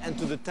Jerusalem and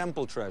to the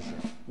temple treasure.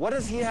 What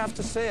does he have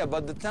to say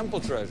about the temple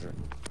treasure?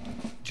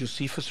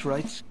 Josephus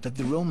writes that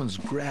the Romans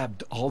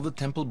grabbed all the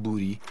temple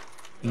booty,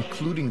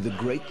 including the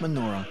great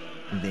menorah,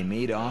 and they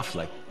made off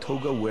like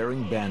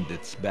toga-wearing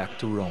bandits back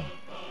to Rome.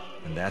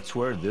 And that's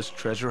where this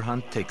treasure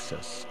hunt takes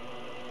us.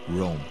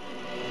 Rome.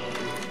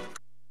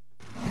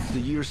 It's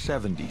the year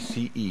 70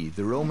 CE.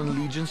 The Roman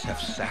legions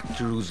have sacked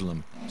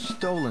Jerusalem,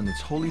 stolen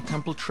its holy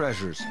temple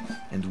treasures,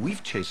 and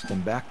we've chased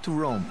them back to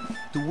Rome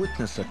to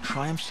witness a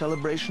triumph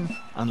celebration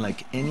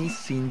unlike any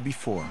seen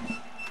before.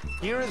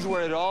 Here is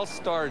where it all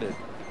started,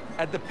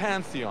 at the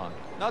Pantheon.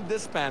 Not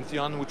this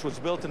Pantheon, which was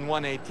built in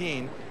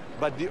 118,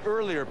 but the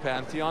earlier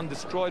Pantheon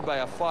destroyed by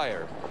a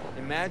fire.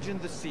 Imagine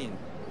the scene.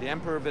 The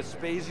Emperor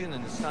Vespasian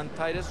and his son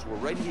Titus were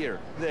right here.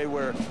 They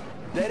were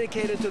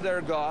dedicated to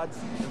their gods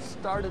and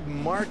started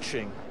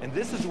marching. And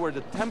this is where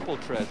the temple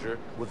treasure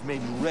was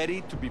made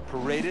ready to be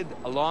paraded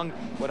along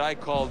what I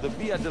call the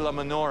Via della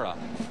Menorah.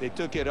 They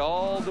took it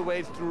all the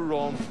way through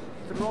Rome,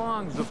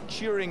 throngs of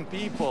cheering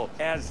people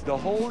as the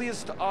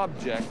holiest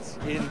objects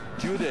in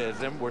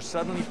Judaism were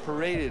suddenly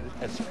paraded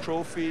as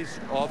trophies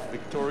of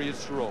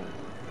victorious Rome.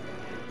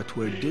 But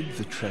where did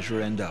the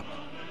treasure end up?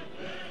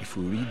 If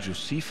we read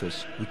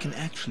Josephus, we can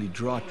actually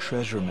draw a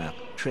treasure map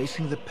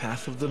tracing the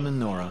path of the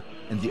menorah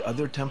and the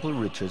other temple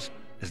riches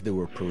as they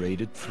were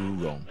paraded through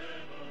Rome.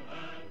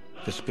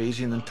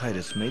 Vespasian and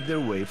Titus made their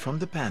way from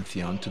the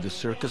Pantheon to the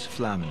Circus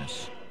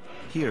Flaminus.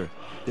 Here,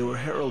 they were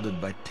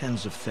heralded by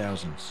tens of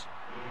thousands.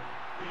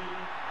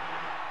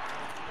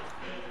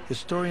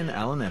 Historian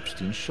Alan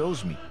Epstein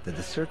shows me that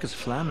the Circus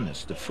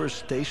Flaminus, the first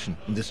station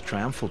in this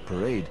triumphal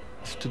parade,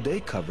 is today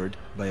covered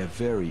by a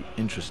very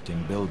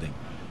interesting building.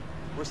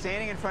 We're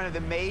standing in front of the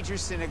major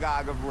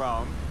synagogue of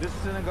Rome. This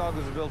synagogue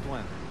was built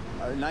when?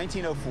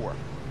 1904.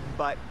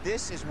 But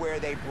this is where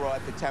they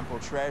brought the temple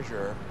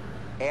treasure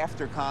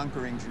after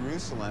conquering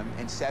Jerusalem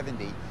in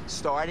 70,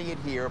 starting it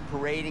here,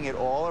 parading it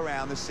all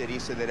around the city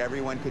so that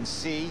everyone can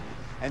see.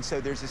 And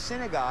so there's a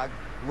synagogue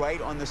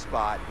right on the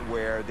spot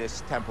where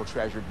this temple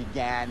treasure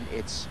began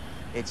its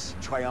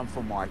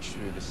triumphal march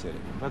through the city.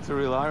 That's a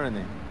real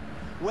irony.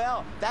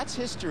 Well, that's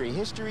history.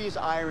 History is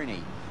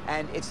irony.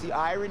 And it's the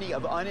irony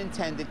of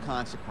unintended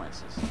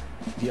consequences.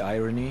 The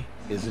irony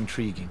is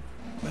intriguing,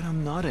 but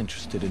I'm not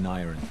interested in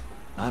irony.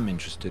 I'm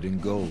interested in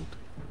gold.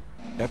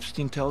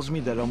 Epstein tells me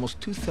that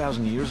almost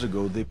 2,000 years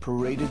ago they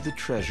paraded the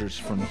treasures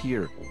from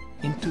here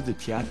into the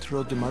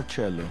Teatro di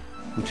Marcello,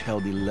 which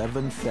held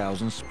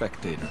 11,000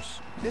 spectators.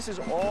 This is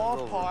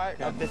all part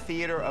of the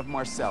theater of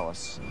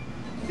Marcellus.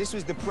 This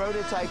was the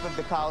prototype of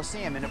the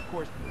Colosseum, and of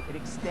course, it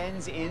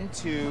extends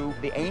into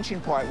the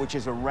ancient part, which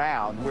is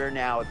around. We're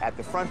now at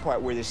the front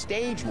part where the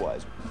stage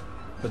was.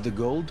 But the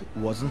gold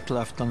wasn't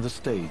left on the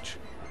stage.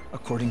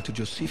 According to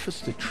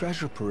Josephus, the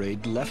treasure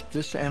parade left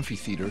this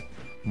amphitheater,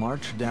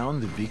 marched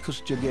down the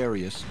Vicus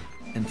Jagerius,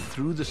 and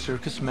through the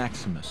Circus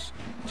Maximus.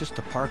 Just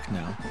a park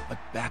now, but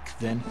back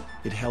then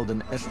it held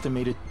an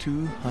estimated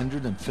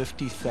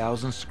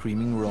 250,000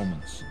 screaming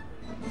Romans.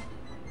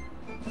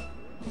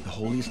 The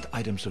holiest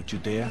items of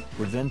Judea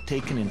were then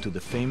taken into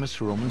the famous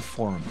Roman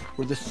Forum,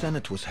 where the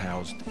Senate was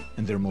housed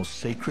and their most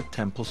sacred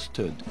temple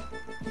stood.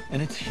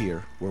 And it's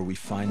here where we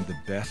find the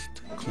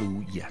best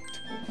clue yet.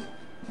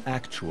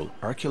 Actual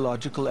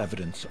archaeological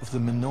evidence of the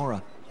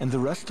menorah and the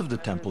rest of the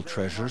temple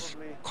treasures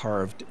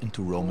carved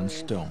into Roman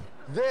stone.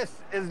 This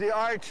is the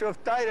Arch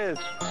of Titus.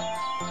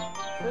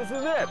 This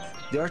is it.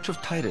 The Arch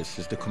of Titus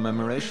is the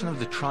commemoration of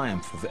the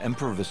triumph of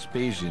Emperor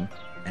Vespasian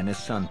and his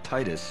son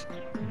Titus,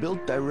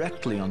 built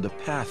directly on the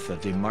path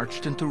that they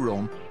marched into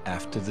Rome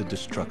after the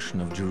destruction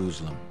of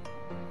Jerusalem.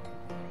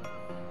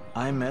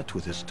 I met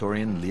with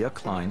historian Leah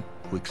Klein,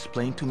 who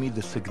explained to me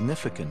the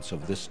significance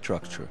of this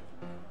structure.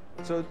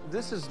 So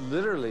this is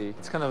literally,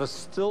 it's kind of a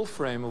still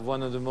frame of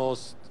one of the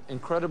most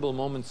incredible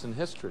moments in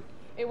history.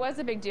 It was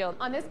a big deal.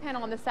 On this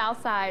panel on the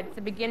south side, it's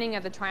the beginning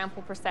of the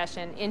triumphal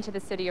procession into the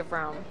city of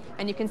Rome.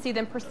 And you can see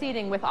them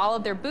proceeding with all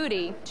of their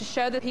booty to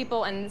show the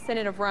people in the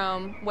Senate of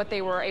Rome what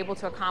they were able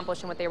to accomplish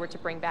and what they were to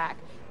bring back.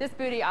 This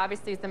booty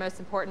obviously is the most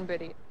important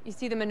booty. You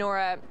see the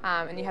menorah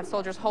and you have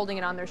soldiers holding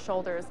it on their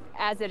shoulders.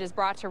 As it is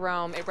brought to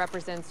Rome, it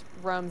represents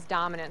Rome's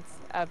dominance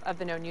of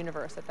the known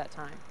universe at that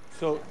time.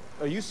 So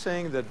are you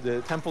saying that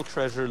the temple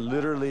treasure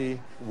literally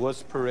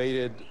was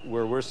paraded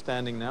where we're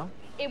standing now?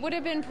 It would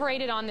have been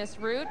paraded on this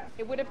route.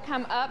 It would have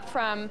come up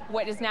from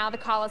what is now the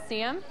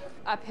Colosseum,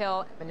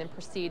 uphill, and then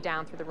proceed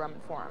down through the Roman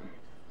Forum.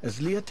 As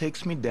Leah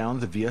takes me down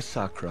the Via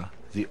Sacra,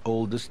 the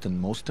oldest and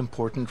most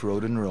important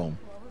road in Rome,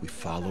 we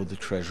follow the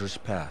treasure's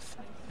path,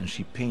 and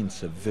she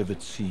paints a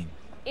vivid scene.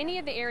 Any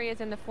of the areas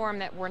in the Forum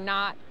that were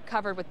not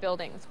covered with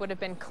buildings would have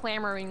been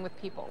clamoring with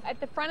people. At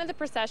the front of the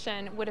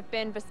procession would have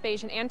been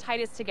Vespasian and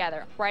Titus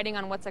together, riding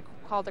on what's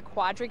called a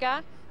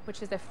quadriga,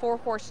 which is a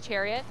 4-horse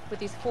chariot with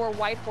these 4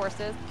 white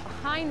horses.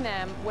 Behind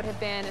them would have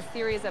been a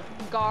series of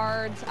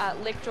guards,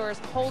 lictors,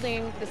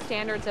 holding the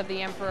standards of the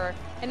emperor.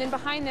 And then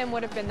behind them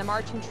would have been the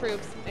marching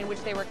troops in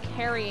which they were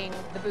carrying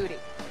the booty.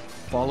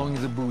 Following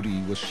the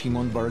booty was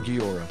Shimon Bar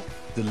Giora,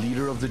 the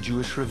leader of the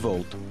Jewish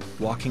revolt,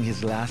 walking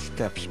his last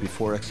steps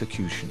before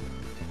execution.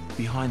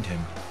 Behind him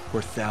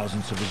were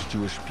thousands of his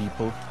Jewish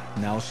people,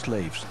 now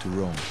slaves to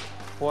Rome.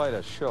 Quite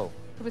a show.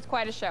 It was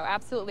quite a show,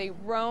 absolutely.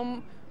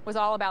 Rome was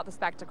all about the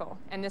spectacle,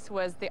 and this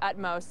was the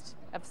utmost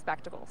of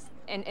spectacles.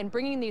 And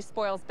bringing these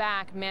spoils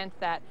back meant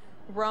that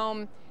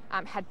Rome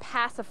had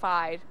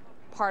pacified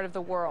part of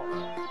the world.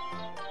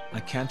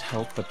 I can't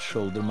help but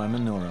shoulder my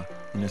menorah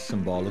in a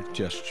symbolic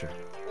gesture.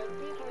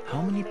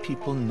 How many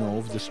people know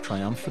of this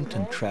triumphant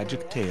and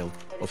tragic tale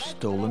of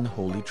stolen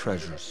holy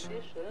treasures?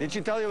 Did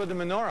she tell you about the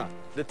menorah?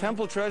 The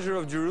temple treasure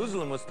of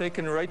Jerusalem was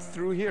taken right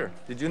through here.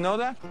 Did you know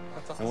that?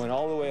 That's awesome. It went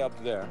all the way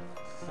up there.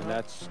 And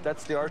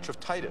that's the Arch of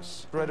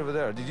Titus, right over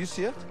there. Did you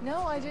see it?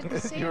 No, I didn't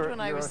see it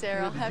when I was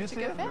there. I'll have to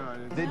go back.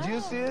 No, did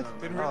you see it?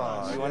 Didn't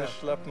realize. You want to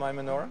schlep my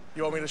menorah?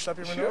 You want me to schlep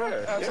your menorah?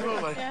 Sure.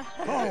 Absolutely. Yeah.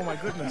 Oh, my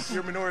goodness.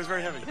 Your menorah is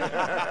very heavy. You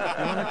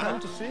want to come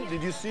to see it?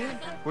 Did you see it?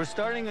 We're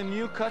starting a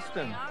new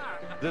custom.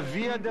 The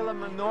Via della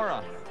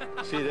Menorah.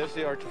 See, there's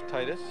the Arch of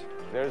Titus.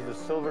 There's the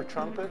silver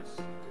trumpets.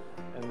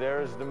 And and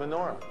there's the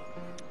menorah.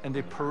 And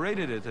they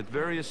paraded it at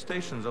various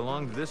stations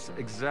along this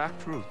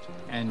exact route.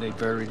 And they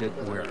buried it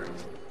where?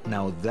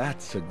 Now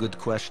that's a good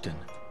question.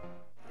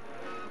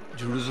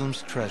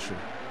 Jerusalem's treasure,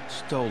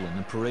 stolen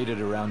and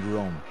paraded around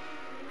Rome.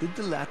 Did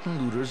the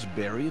Latin looters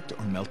bury it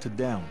or melt it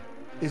down?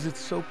 Is it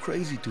so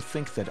crazy to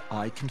think that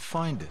I can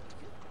find it?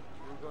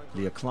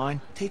 Leah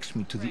Klein takes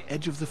me to the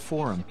edge of the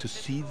Forum to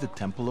see the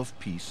Temple of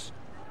Peace,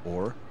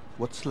 or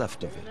what's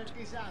left of it.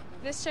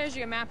 This shows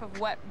you a map of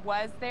what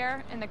was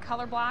there in the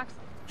color blocks.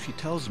 She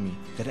tells me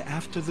that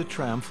after the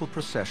triumphal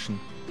procession,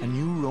 a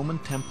new Roman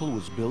temple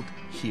was built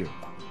here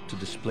to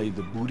display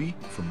the booty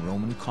from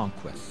Roman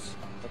conquests.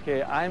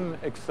 Okay, I'm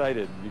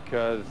excited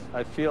because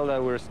I feel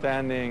that we're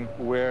standing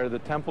where the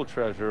temple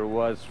treasure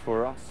was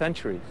for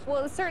centuries. Well,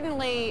 it was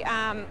certainly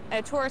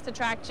a tourist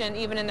attraction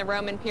even in the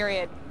Roman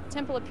period.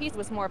 Temple of Peace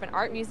was more of an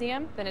art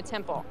museum than a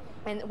temple.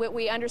 And what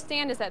we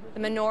understand is that the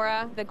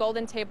menorah, the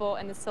golden table,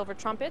 and the silver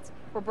trumpets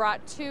were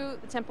brought to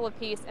the Temple of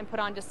Peace and put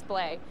on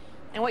display.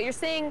 And what you're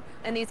seeing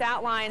in these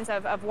outlines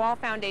of wall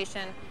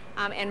foundation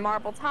and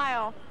marble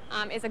tile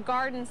is a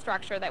garden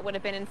structure that would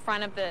have been in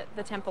front of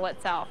the temple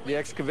itself. The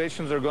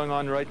excavations are going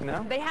on right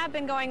now? They have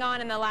been going on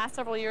in the last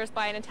several years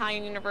by an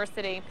Italian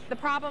university. The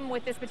problem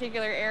with this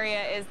particular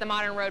area is the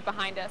modern road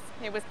behind us.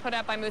 It was put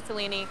up by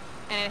Mussolini,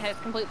 and it has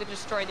completely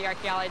destroyed the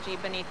archaeology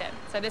beneath it.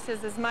 So this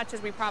is as much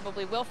as we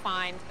probably will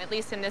find, at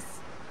least in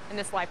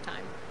this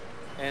lifetime.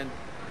 And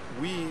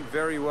we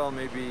very well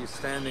may be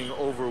standing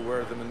over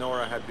where the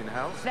menorah had been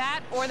housed?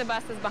 That or the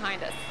bus is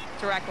behind us,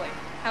 directly,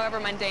 however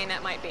mundane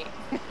that might be.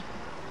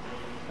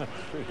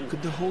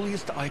 Could the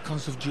holiest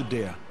icons of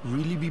Judea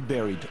really be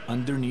buried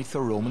underneath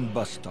a Roman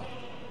bus stop?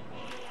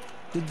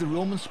 Did the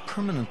Romans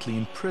permanently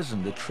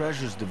imprison the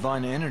treasure's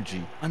divine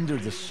energy under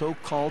the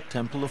so-called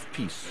Temple of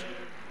Peace?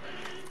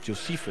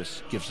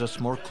 Josephus gives us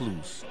more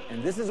clues.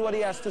 And this is what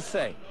he has to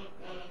say.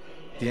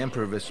 The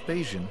Emperor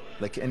Vespasian,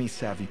 like any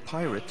savvy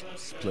pirate,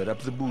 split up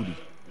the booty.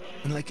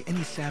 And like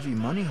any savvy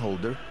money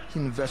holder, he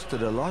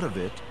invested a lot of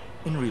it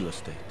in real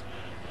estate.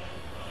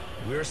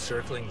 We're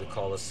circling the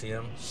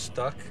Colosseum,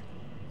 stuck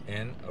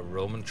in a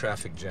Roman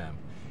traffic jam.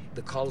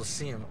 The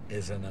Colosseum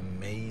is an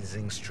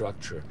amazing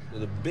structure,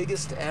 the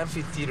biggest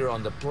amphitheater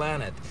on the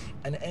planet,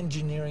 an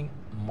engineering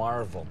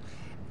marvel.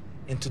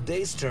 In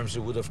today's terms,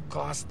 it would have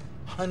cost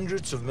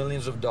hundreds of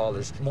millions of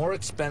dollars, more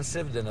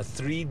expensive than a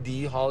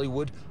 3D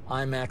Hollywood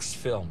IMAX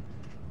film.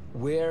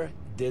 Where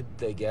did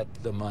they get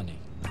the money?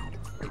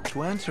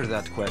 To answer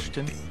that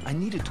question, I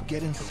needed to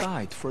get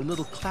inside for a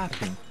little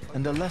clapping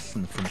and a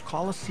lesson from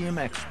Colosseum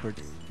expert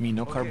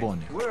Mino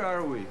Carbone. Where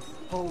are we?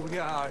 Oh, we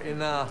are in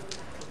the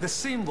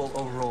symbol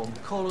of Rome,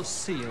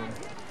 Colosseum.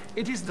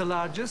 It is the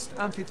largest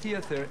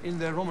amphitheater in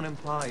the Roman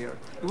Empire.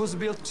 It was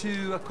built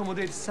to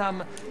accommodate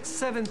some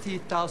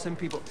 70,000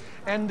 people.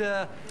 And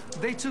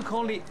they took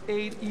only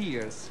 8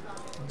 years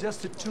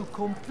just to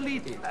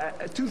complete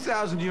it.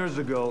 2,000 years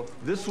ago,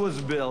 this was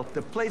built.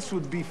 The place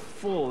would be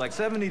full, like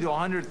 70 to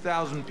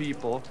 100,000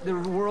 people. The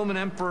Roman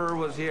emperor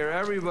was here.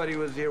 Everybody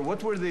was here.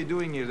 What were they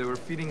doing here? They were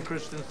feeding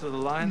Christians to the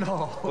lions?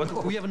 No,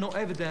 we have no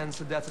evidence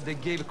that they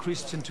gave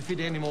Christians to feed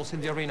animals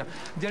in the arena.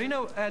 The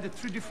arena had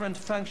 3 different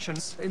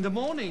functions. In the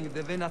morning,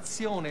 the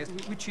venazione,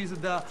 which is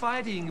the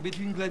fighting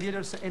between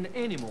gladiators and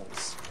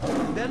animals.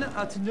 Then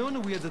at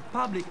noon, we had the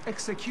public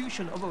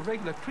execution of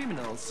regular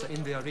criminals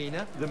in the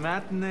arena. The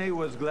matinee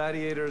was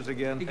gladiators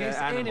against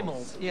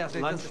animals. Yes.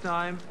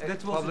 Lunchtime,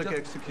 that was public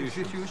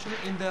execution.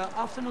 In the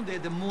afternoon, they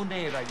had the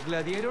monera,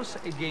 gladiators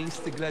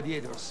against the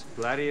gladiators.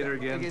 Gladiator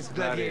against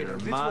gladiator,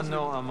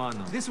 mano a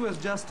mano. This was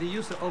just the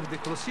use of the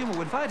Colosseum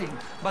when fighting,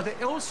 but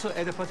they also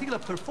had particular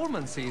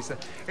performances,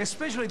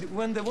 especially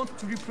when they wanted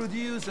to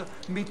reproduce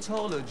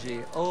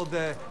mythology or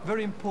the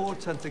very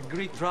important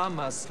Greek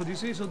dramas. For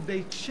this reason,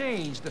 they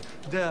changed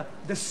the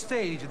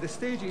stage. The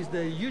stage is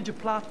the huge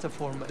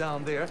platform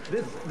down there.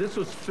 This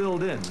was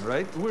filled in,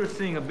 right? We're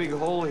seeing a big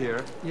hole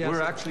here. Yes.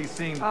 We're actually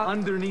seeing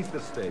underneath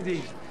the stage.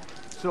 Indeed.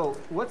 So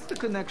what's the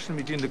connection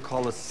between the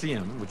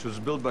Colosseum, which was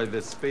built by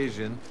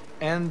Vespasian,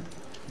 and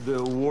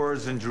the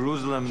wars in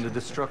Jerusalem, the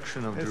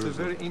destruction of Jerusalem? It's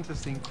a very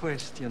interesting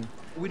question.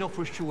 We know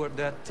for sure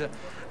that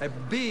a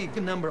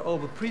big number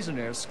of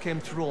prisoners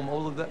came to Rome.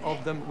 All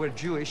of them were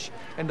Jewish,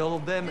 and all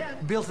of them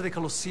built the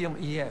Colosseum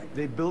here.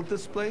 They built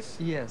this place?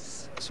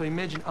 Yes. So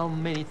imagine how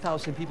many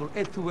thousand people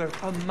had to work,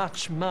 how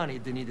much money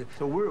they needed.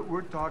 So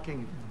we're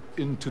talking,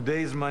 in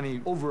today's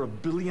money, over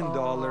 $1 billion,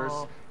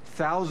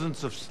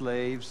 thousands of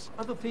slaves.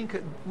 I don't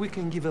think we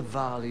can give a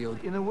value.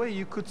 In a way,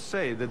 you could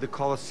say that the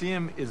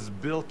Colosseum is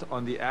built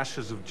on the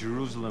ashes of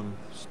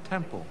Jerusalem's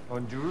temple,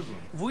 on Jerusalem.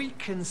 We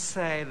can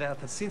say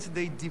that since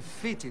they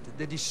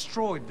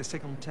destroyed the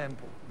second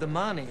temple, the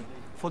money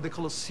for the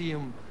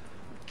Colosseum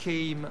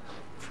came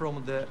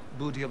from the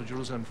booty of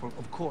Jerusalem,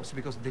 of course,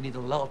 because they need a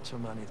lot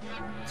of money.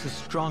 It's a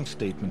strong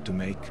statement to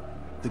make.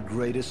 The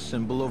greatest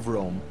symbol of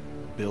Rome,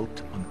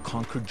 built on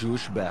conquered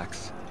Jewish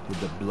backs, with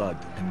the blood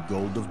and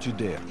gold of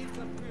Judea.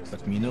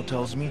 But Mino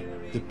tells me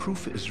the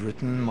proof is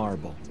written in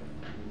marble.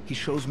 He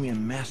shows me a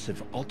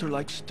massive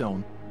altar-like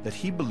stone that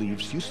he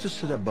believes used to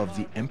sit above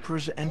the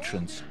emperor's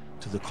entrance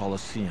to the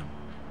Colosseum.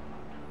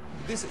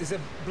 This is a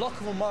block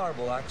of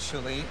marble,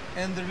 actually,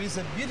 and there is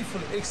a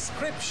beautiful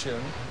inscription,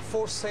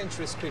 4th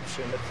century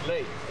inscription. It's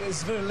late.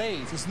 It's very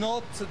late. It's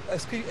not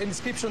an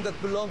inscription that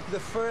belonged to the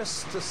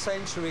 1st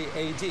century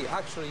AD.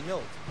 Actually,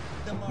 no.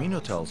 Mino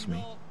tells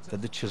me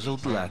that the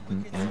chiseled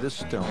Latin in this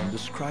stone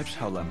describes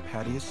how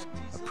Lampadius,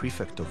 a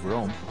prefect of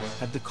Rome,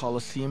 had the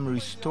Colosseum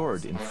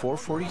restored in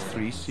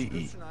 443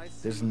 CE.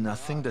 There's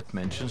nothing that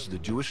mentions the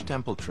Jewish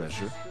temple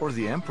treasure or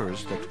the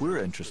emperors that we're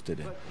interested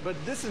in. But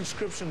this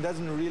inscription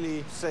doesn't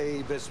really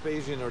say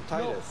Vespasian or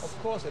Titus. No, of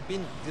course, it's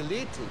been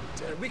deleted.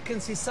 We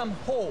can see some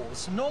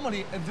holes.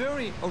 Normally, a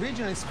very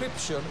original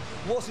inscription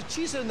was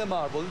chiseled in the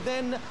marble,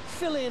 then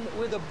fill in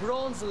with the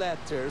bronze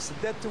letters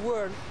that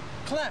were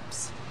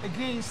clamps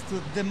against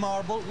the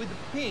marble with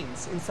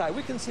pins inside.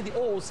 We can see the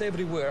holes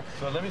everywhere.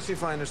 So let me see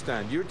if I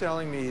understand. You're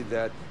telling me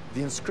that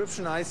the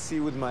inscription I see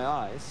with my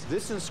eyes,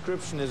 this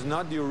inscription is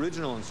not the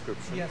original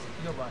inscription. Yes,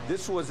 you're right.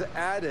 This was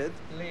added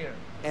later.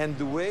 And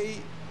the way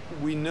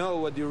we know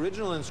what the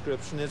original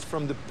inscription is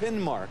from the pin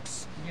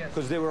marks,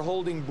 because they were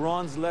holding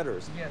bronze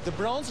letters. Yes. The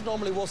bronze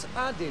normally was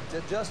added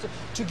just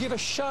to give a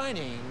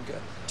shining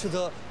to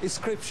the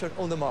inscription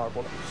on the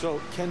marble.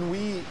 So can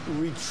we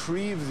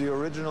retrieve the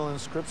original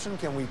inscription?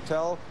 Can we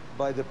tell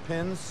by the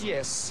pins?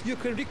 Yes, you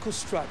can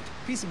reconstruct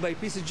piece by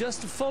piece,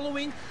 just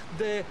following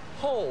the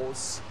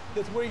holes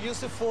that were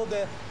used for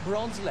the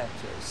bronze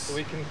letters. So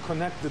we can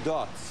connect the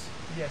dots.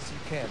 Yes, you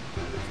can.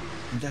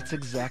 And that's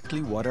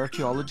exactly what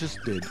archaeologists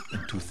did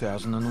in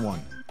 2001.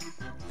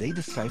 They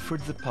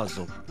deciphered the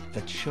puzzle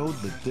that showed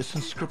that this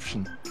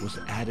inscription was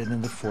added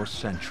in the 4th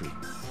century.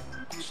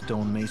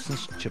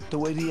 Stonemasons chipped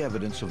away the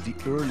evidence of the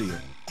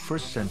earlier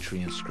 1st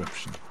century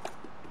inscription.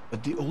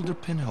 But the older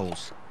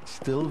pinholes,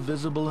 still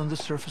visible on the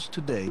surface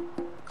today,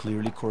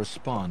 clearly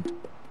correspond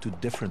to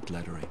different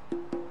lettering.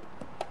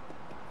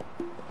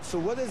 So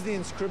what does the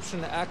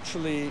inscription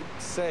actually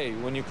say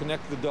when you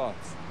connect the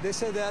dots? They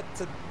say that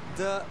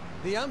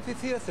the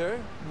amphitheater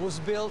was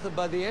built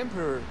by the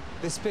Emperor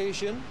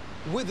Vespasian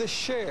with the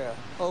share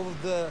of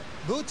the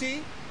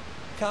booty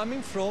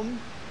coming from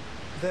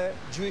the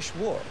Jewish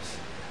wars,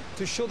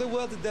 to show the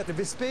world that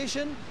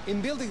Vespasian,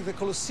 in building the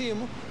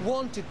Colosseum,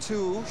 wanted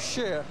to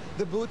share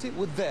the booty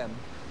with them,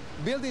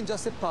 building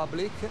just a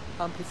public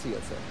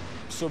amphitheater.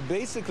 So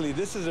basically,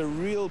 this is a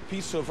real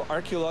piece of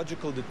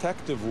archaeological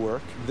detective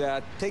work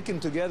that, taken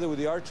together with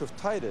the Arch of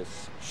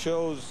Titus,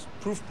 shows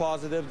proof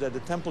positive that the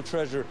temple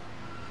treasure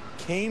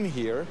came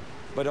here,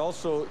 but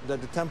also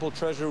that the temple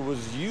treasure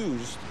was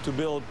used to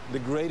build the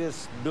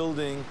greatest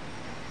building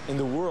in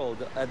the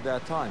world at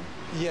that time.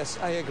 Yes,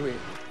 I agree.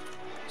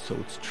 So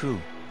it's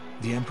true.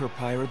 The Emperor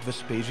Pirate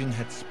Vespasian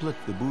had split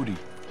the booty.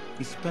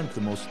 He spent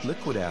the most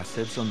liquid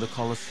assets on the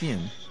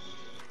Colosseum,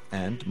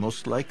 and,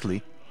 most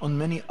likely, on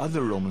many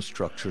other Roman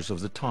structures of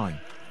the time.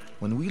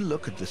 When we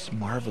look at this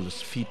marvelous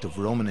feat of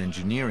Roman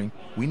engineering,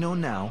 we know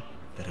now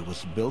that it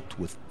was built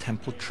with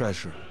temple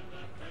treasure.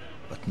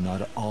 But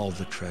not all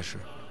the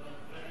treasure.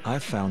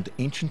 I've found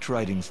ancient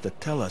writings that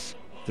tell us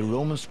the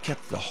Romans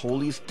kept the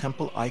holiest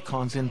temple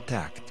icons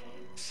intact,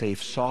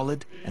 safe,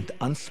 solid, and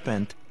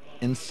unspent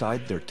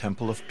inside their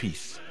Temple of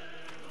Peace.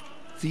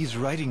 These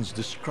writings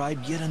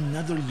describe yet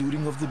another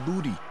looting of the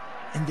booty,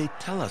 and they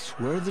tell us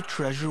where the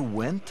treasure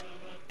went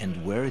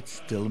and where it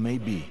still may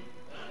be.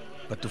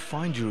 But to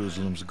find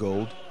Jerusalem's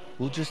gold,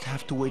 we'll just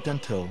have to wait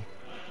until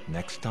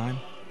next time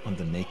on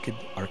The Naked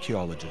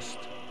Archaeologist.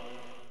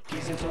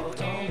 He's a tall,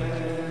 tall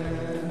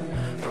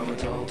man from a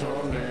tall,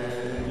 tall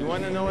land. You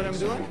want to know what I'm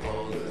doing?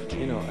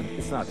 You know,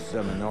 it's not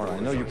menorah. I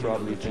know you're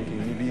probably thinking,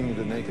 me being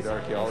the naked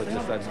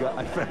archaeologist,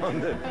 I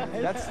found it.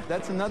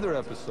 That's another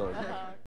episode.